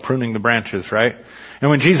talks about pruning the branches, right? And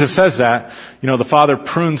when Jesus says that, the Father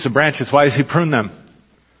prunes the branches. Why does He prune them?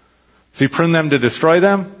 Does He prune them to destroy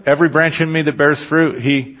them? Every branch in me that bears fruit,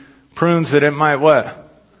 He prunes that it might what?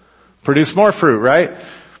 Produce more fruit, right?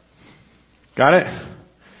 Got it?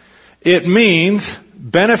 It means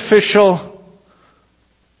beneficial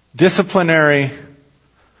disciplinary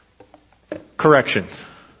correction.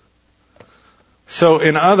 So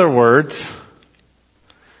in other words,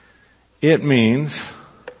 it means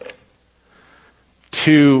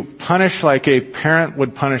to punish like a parent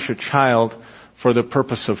would punish a child for the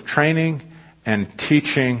purpose of training and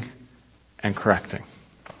teaching and correcting.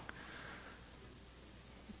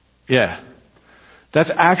 Yeah. That's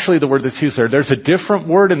actually the word that's used there. There's a different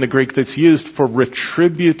word in the Greek that's used for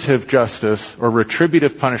retributive justice or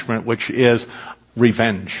retributive punishment, which is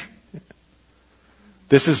revenge.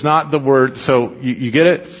 This is not the word, so you get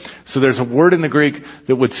it? So there's a word in the Greek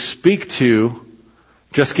that would speak to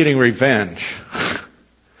just getting revenge.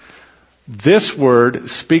 This word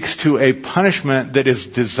speaks to a punishment that is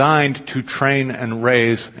designed to train and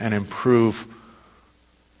raise and improve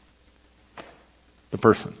the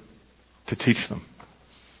person, to teach them.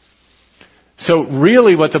 So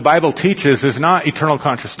really what the Bible teaches is not eternal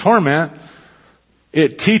conscious torment.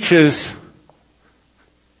 It teaches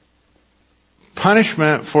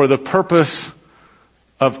punishment for the purpose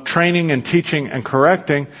of training and teaching and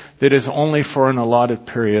correcting that is only for an allotted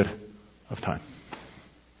period of time.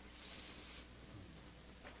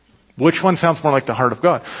 Which one sounds more like the heart of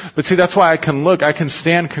God? But see, that's why I can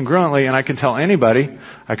stand congruently and I can tell anybody,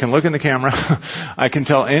 I can look in the camera, I can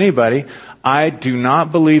tell anybody, I do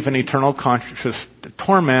not believe in eternal conscious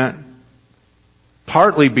torment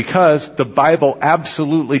Partly because the Bible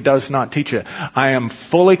absolutely does not teach it. I am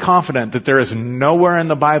fully confident that there is nowhere in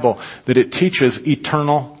the Bible that it teaches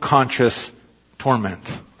eternal conscious torment.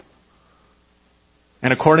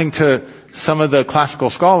 And according to some of the classical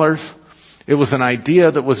scholars, it was an idea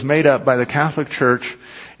that was made up by the Catholic Church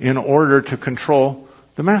in order to control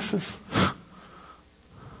the masses.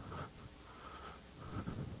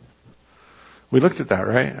 We looked at that,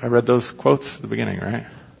 right? I read those quotes at the beginning, right?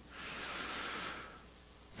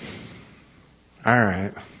 All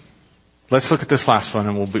right. Let's look at this last one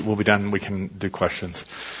and we'll be done. We can do questions.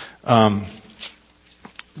 The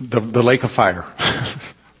lake of fire.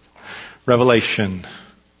 Revelation.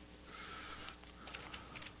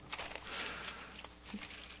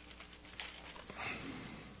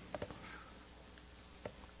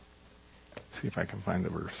 See if I can find the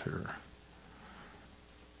verse here.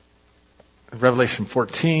 Revelation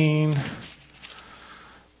 14.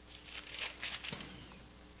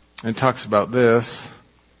 It talks about this.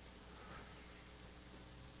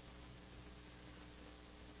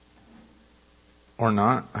 Or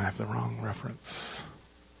not. I have the wrong reference.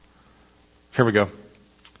 Here we go.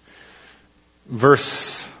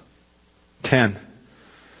 Verse 10.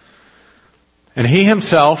 And he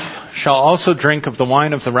himself shall also drink of the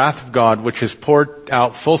wine of the wrath of God, which is poured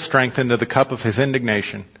out full strength into the cup of his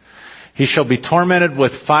indignation. He shall be tormented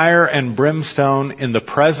with fire and brimstone in the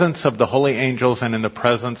presence of the holy angels and in the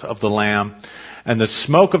presence of the Lamb. And the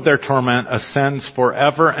smoke of their torment ascends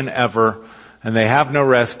forever and ever. And they have no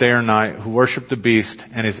rest day or night who worship the beast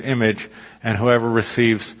and his image and whoever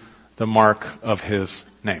receives the mark of his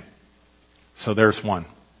name. So there's one,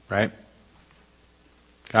 right?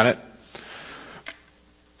 Got it?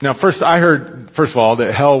 Now first of all,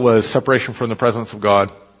 that hell was separation from the presence of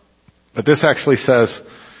God. But this actually says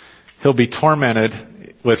he'll be tormented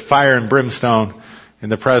with fire and brimstone in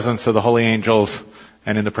the presence of the holy angels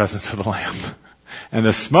and in the presence of the Lamb. And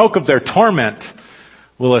the smoke of their torment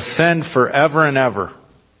will ascend forever and ever.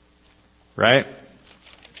 Right?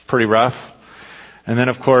 Pretty rough. And then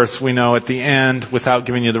of course we know at the end, without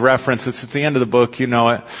giving you the reference, it's at the end of the book, you know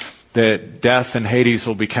it, that death and Hades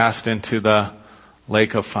will be cast into the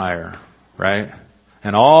lake of fire. Right?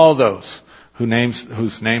 And all those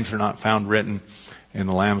whose names are not found written in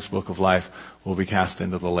the Lamb's book of life will be cast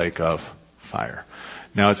into the lake of fire.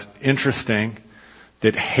 Now it's interesting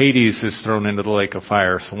that Hades is thrown into the lake of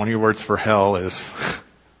fire. So one of your words for hell is,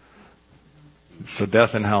 so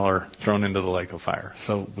death and hell are thrown into the lake of fire.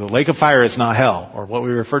 So the lake of fire is not hell, or what we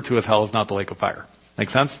refer to as hell is not the lake of fire.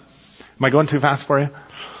 Make sense? Am I going too fast for you?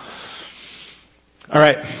 All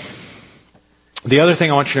right. The other thing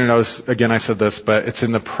I want you to notice, again I said this, but it's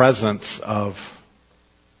in the presence of.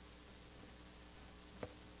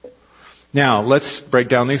 Now, let's break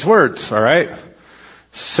down these words, alright?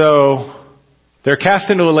 So, they're cast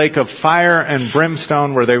into a lake of fire and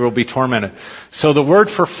brimstone where they will be tormented. So the word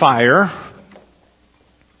for fire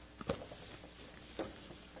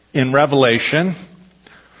in Revelation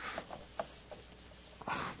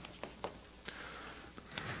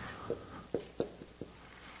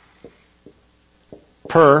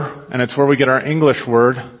and it's where we get our English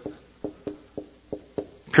word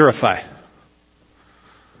purify.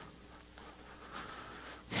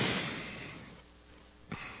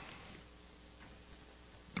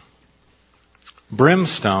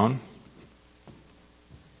 Brimstone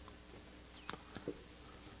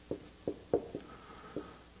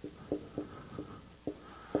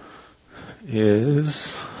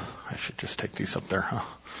is, I should just take these up there, huh?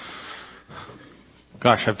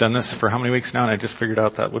 Gosh, I've done this for how many weeks now and I just figured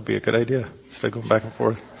out that would be a good idea instead of going back and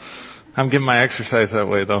forth. I'm giving my exercise that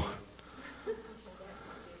way though.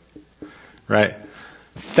 Right.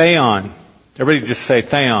 Theon. Everybody just say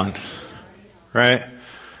theon. Right?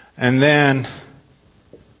 And then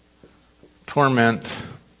torment.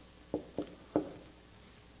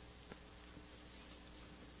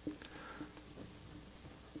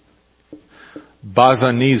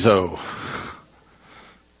 Bazanizo.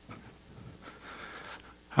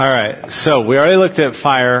 All right. So we already looked at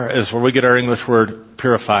fire is where we get our English word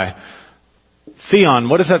purify. Theon.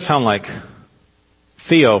 What does that sound like?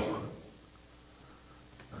 Theo.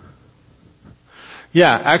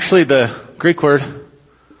 Yeah, actually the Greek word,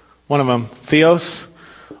 one of them, theos,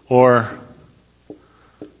 or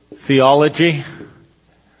theology,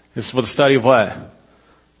 is the study of what?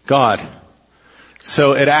 God.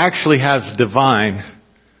 So it actually has divine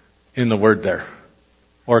in the word there,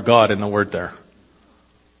 or God in the word there.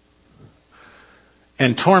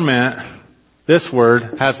 And torment, this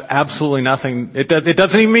word has absolutely nothing, it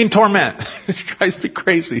doesn't even mean torment. It drives me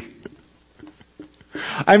crazy.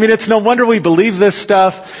 I mean, it's no wonder we believe this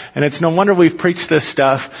stuff, and it's no wonder we've preached this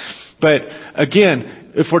stuff. But again,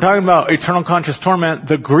 if we're talking about eternal conscious torment,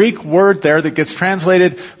 the Greek word there that gets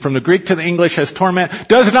translated from the Greek to the English as torment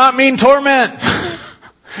does not mean torment.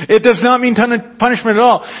 It does not mean punishment at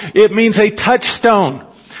all. It means a touchstone.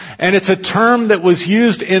 And it's a term that was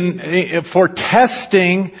used for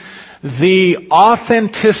testing the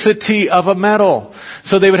authenticity of a metal.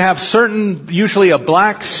 So they would have usually a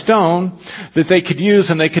black stone that they could use,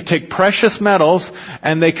 and they could take precious metals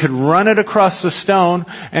and they could run it across the stone,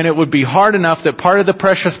 and it would be hard enough that part of the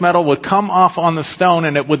precious metal would come off on the stone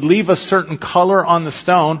and it would leave a certain color on the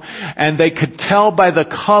stone, and they could tell by the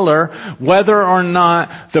color whether or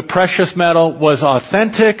not the precious metal was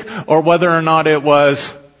authentic or whether or not it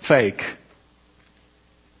was fake.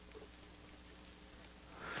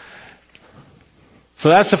 So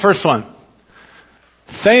that's the first one.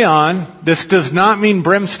 Theon, this does not mean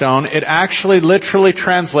brimstone. It actually literally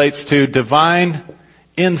translates to divine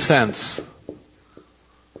incense.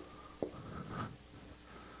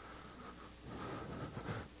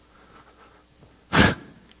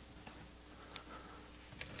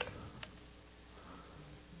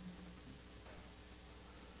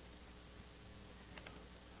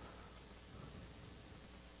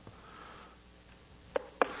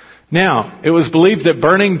 Now, it was believed that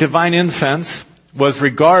burning divine incense was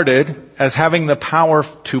regarded as having the power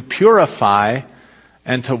to purify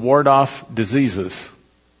and to ward off diseases.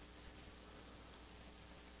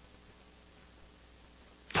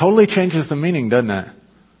 Totally changes the meaning, doesn't it?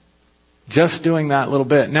 Just doing that little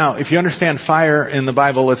bit. Now, if you understand fire in the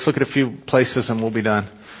Bible, let's look at a few places and we'll be done.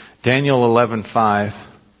 Daniel 11:5.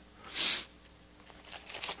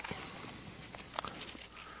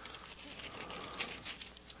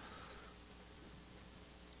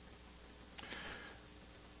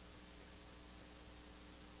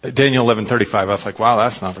 Daniel 11:35. I was like, wow,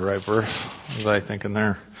 that's not the right verse. What was I thinking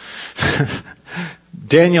there?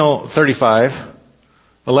 Daniel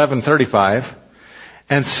 11:35.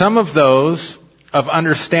 And some of those of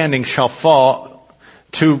understanding shall fall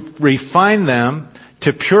to refine them,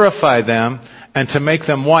 to purify them, and to make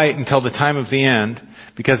them white until the time of the end,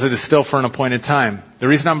 because it is still for an appointed time. The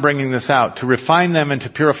reason I'm bringing this out, to refine them and to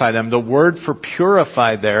purify them, the word for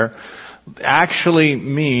purify there actually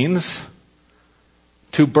means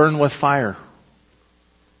to burn with fire.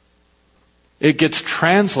 It gets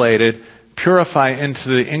translated purify into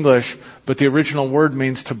the English, but the original word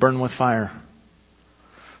means to burn with fire.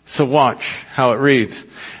 So watch how it reads.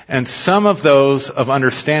 And some of those of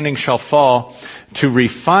understanding shall fall to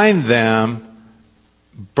refine them,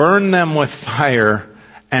 burn them with fire,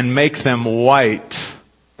 and make them white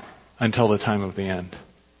until the time of the end.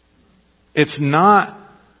 It's not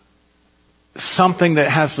something that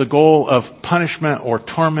has the goal of punishment or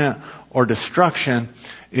torment or destruction.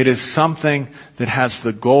 It is something that has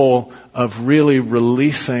the goal of really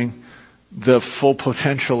releasing the full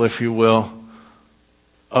potential, if you will,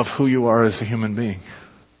 of who you are as a human being.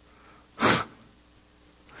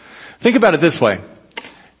 Think about it this way.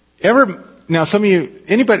 Now some of you,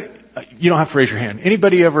 anybody, you don't have to raise your hand.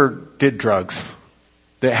 Anybody ever did drugs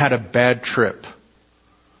that had a bad trip?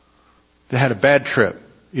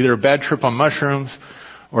 Either a bad trip on mushrooms,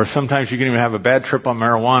 or sometimes you can even have a bad trip on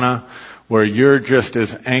marijuana, where you're just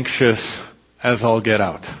as anxious as all get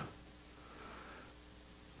out.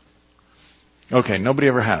 Okay, nobody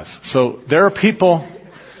ever has. So there are people,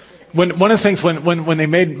 one of the things, when they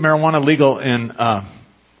made marijuana legal in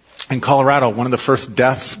Colorado, one of the first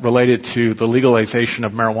deaths related to the legalization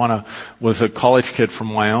of marijuana was a college kid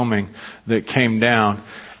from Wyoming that came down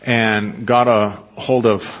and got a hold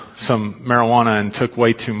of some marijuana and took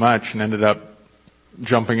way too much and ended up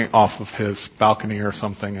jumping off of his balcony or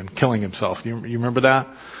something and killing himself. You remember that?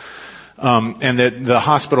 And that the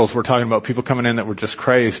hospitals were talking about people coming in that were just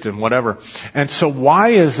crazed and whatever. And so why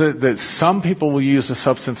is it that some people will use a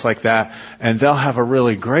substance like that and they'll have a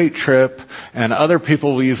really great trip, and other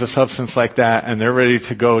people will use a substance like that and they're ready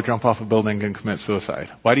to go jump off a building and commit suicide?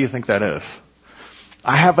 Why do you think that is?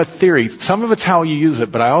 I have a theory. Some of it's how you use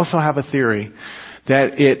it, but I also have a theory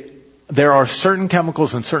that there are certain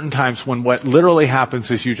chemicals and certain times when what literally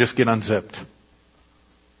happens is you just get unzipped.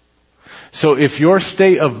 So if your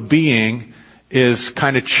state of being is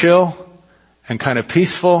kind of chill and kind of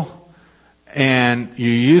peaceful, and you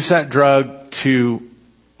use that drug to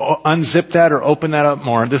unzip that or open that up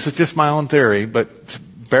more, this is just my own theory, but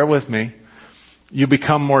bear with me, you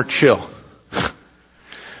become more chill.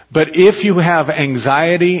 But if you have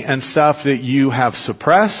anxiety and stuff that you have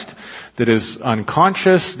suppressed, that is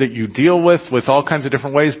unconscious, that you deal with all kinds of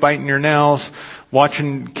different ways, biting your nails,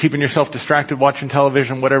 keeping yourself distracted, watching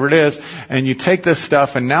television, whatever it is, and you take this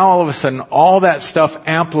stuff and now all of a sudden all that stuff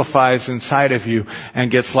amplifies inside of you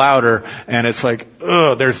and gets louder, and it's like,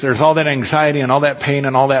 there's all that anxiety and all that pain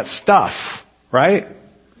and all that stuff, right?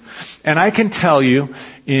 And I can tell you,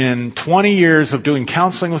 in 20 years of doing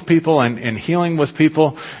counseling with people and healing with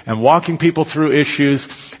people and walking people through issues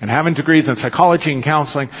and having degrees in psychology and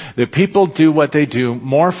counseling, that people do what they do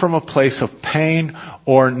more from a place of pain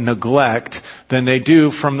or neglect than they do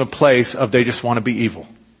from the place of they just want to be evil.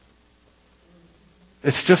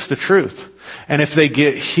 It's just the truth. And if they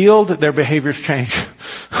get healed, their behaviors change.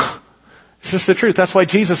 It's just the truth. That's why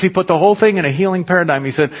Jesus, He put the whole thing in a healing paradigm. He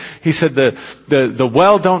said the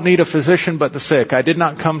well don't need a physician but the sick. I did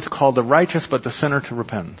not come to call the righteous but the sinner to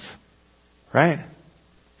repentance. Right?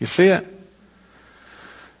 You see it?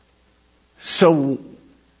 So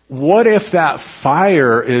what if that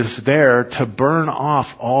fire is there to burn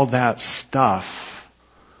off all that stuff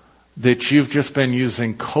that you've just been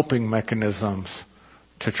using coping mechanisms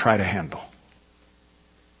to try to handle?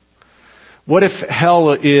 What if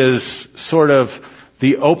hell is sort of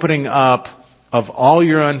the opening up of all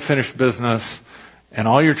your unfinished business and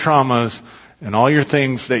all your traumas and all your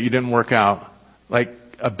things that you didn't work out? Like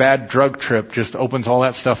a bad drug trip just opens all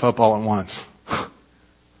that stuff up all at once.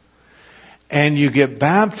 And you get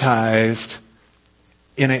baptized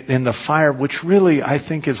in the fire, which really I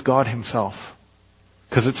think is God Himself.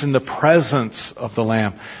 Because it's in the presence of the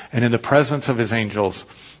Lamb and in the presence of His angels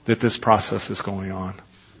that this process is going on.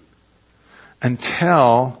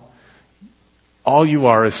 Until all you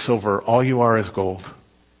are is silver, all you are is gold.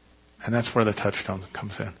 And that's where the touchstone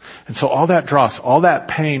comes in. And so all that dross, all that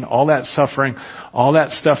pain, all that suffering, all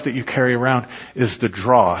that stuff that you carry around is the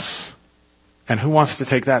dross. And who wants to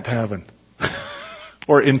take that to heaven?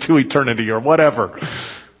 Or into eternity or whatever.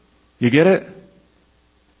 You get it?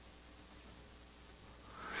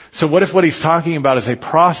 So what if what He's talking about is a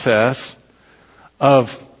process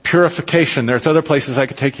of purification? There's other places I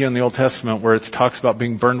could take you in the Old Testament where it talks about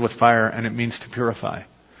being burned with fire and it means to purify.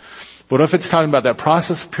 But if it's talking about that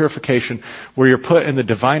process of purification where you're put in the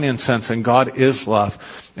divine incense and God is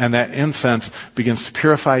love, and that incense begins to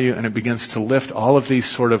purify you and it begins to lift all of these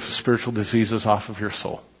sort of spiritual diseases off of your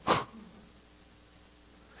soul.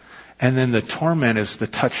 And then the torment is the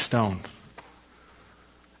touchstone.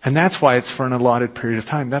 And that's why it's for an allotted period of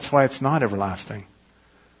time. That's why it's not everlasting.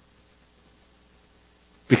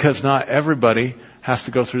 Because not everybody has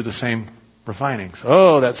to go through the same refinings.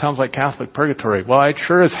 Oh, that sounds like Catholic purgatory. Well, I'd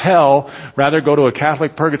sure as hell rather go to a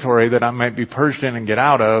Catholic purgatory that I might be purged in and get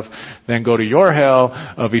out of than go to your hell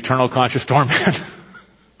of eternal conscious torment.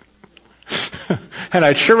 And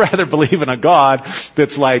I'd sure rather believe in a God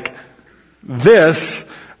that's like this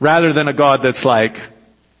rather than a God that's like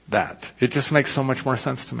that. It just makes so much more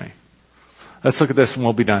sense to me. Let's look at this and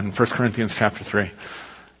we'll be done. 1 Corinthians chapter 3.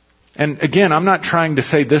 And again, I'm not trying to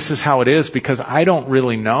say this is how it is because I don't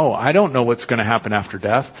really know. I don't know what's going to happen after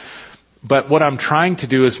death. But what I'm trying to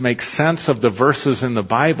do is make sense of the verses in the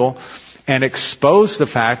Bible and expose the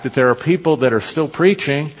fact that there are people that are still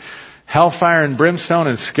preaching hellfire and brimstone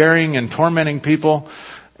and scaring and tormenting people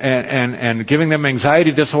and giving them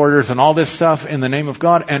anxiety disorders and all this stuff in the name of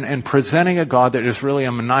God and presenting a God that is really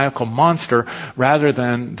a maniacal monster rather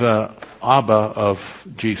than the Abba of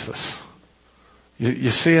Jesus. You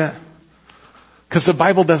see it? Because the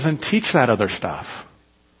Bible doesn't teach that other stuff.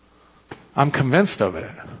 I'm convinced of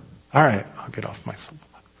it. All right, I'll get off my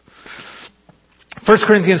soapbox. 1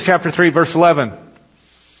 Corinthians chapter 3, verse 11.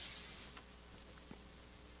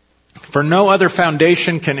 For no other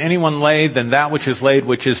foundation can anyone lay than that which is laid,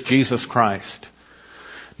 which is Jesus Christ.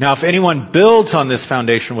 Now, if anyone builds on this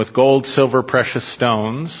foundation with gold, silver, precious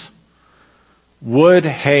stones, wood,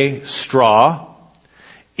 hay, straw,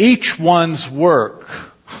 each one's work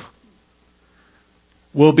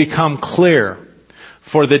will become clear,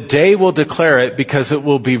 for the day will declare it, because it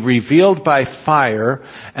will be revealed by fire,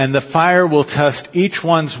 and the fire will test each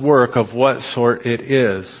one's work of what sort it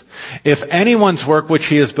is. If anyone's work which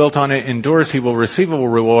he has built on it endures, he will receive a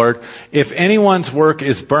reward. If anyone's work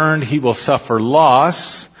is burned, he will suffer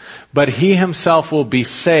loss, but he himself will be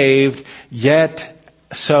saved, yet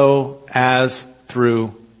so as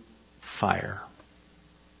through fire.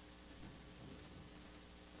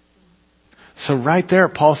 So right there,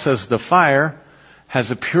 Paul says the fire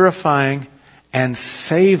has a purifying and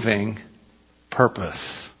saving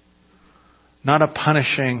purpose, not a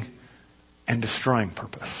punishing and destroying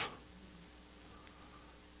purpose.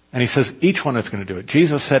 And he says each one is going to do it.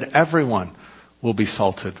 Jesus said everyone will be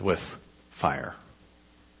salted with fire.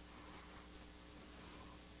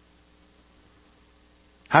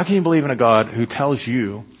 How can you believe in a God who tells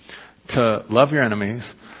you to love your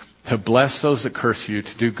enemies, to bless those that curse you,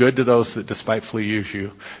 to do good to those that despitefully use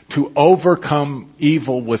you, to overcome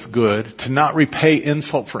evil with good, to not repay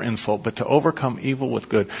insult for insult, but to overcome evil with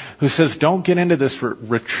good, who says don't get into this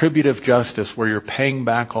retributive justice where you're paying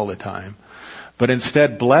back all the time, but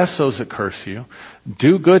instead bless those that curse you,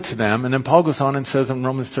 do good to them. And then Paul goes on and says in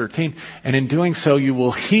Romans 13, and in doing so you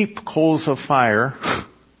will heap coals of fire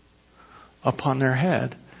upon their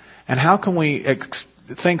head. And how can we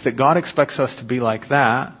think that God expects us to be like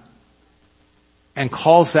that and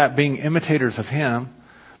calls that being imitators of Him?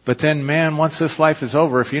 But then, man, once this life is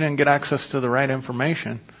over, if you didn't get access to the right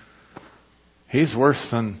information, He's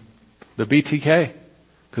worse than the BTK,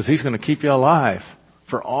 because He's going to keep you alive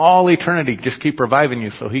for all eternity. Just keep reviving you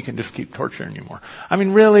so He can just keep torturing you more. I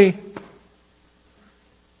mean, really?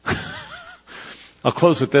 I'll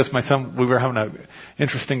close with this. My son, we were having an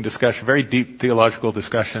interesting discussion, very deep theological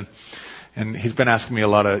discussion. And he's been asking me a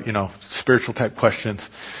lot of, spiritual type questions.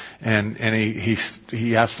 And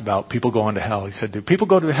he asked about people going to hell. He said, do people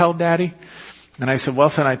go to hell, Daddy? And I said,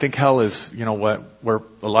 well, son, I think hell is, where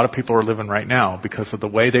a lot of people are living right now because of the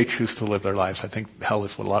way they choose to live their lives. I think hell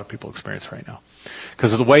is what a lot of people experience right now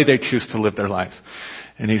because of the way they choose to live their lives.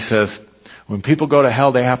 And he says, when people go to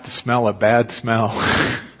hell, they have to smell a bad smell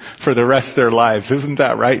for the rest of their lives. Isn't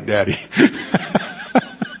that right, Daddy?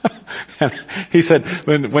 And he said,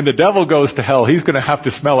 when the devil goes to hell, he's going to have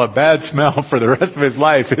to smell a bad smell for the rest of his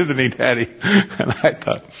life, isn't he, Daddy? And I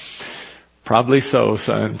thought, probably so,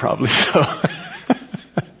 son, probably so.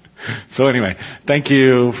 So anyway, thank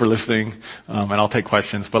you for listening, and I'll take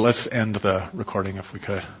questions, but let's end the recording if we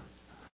could.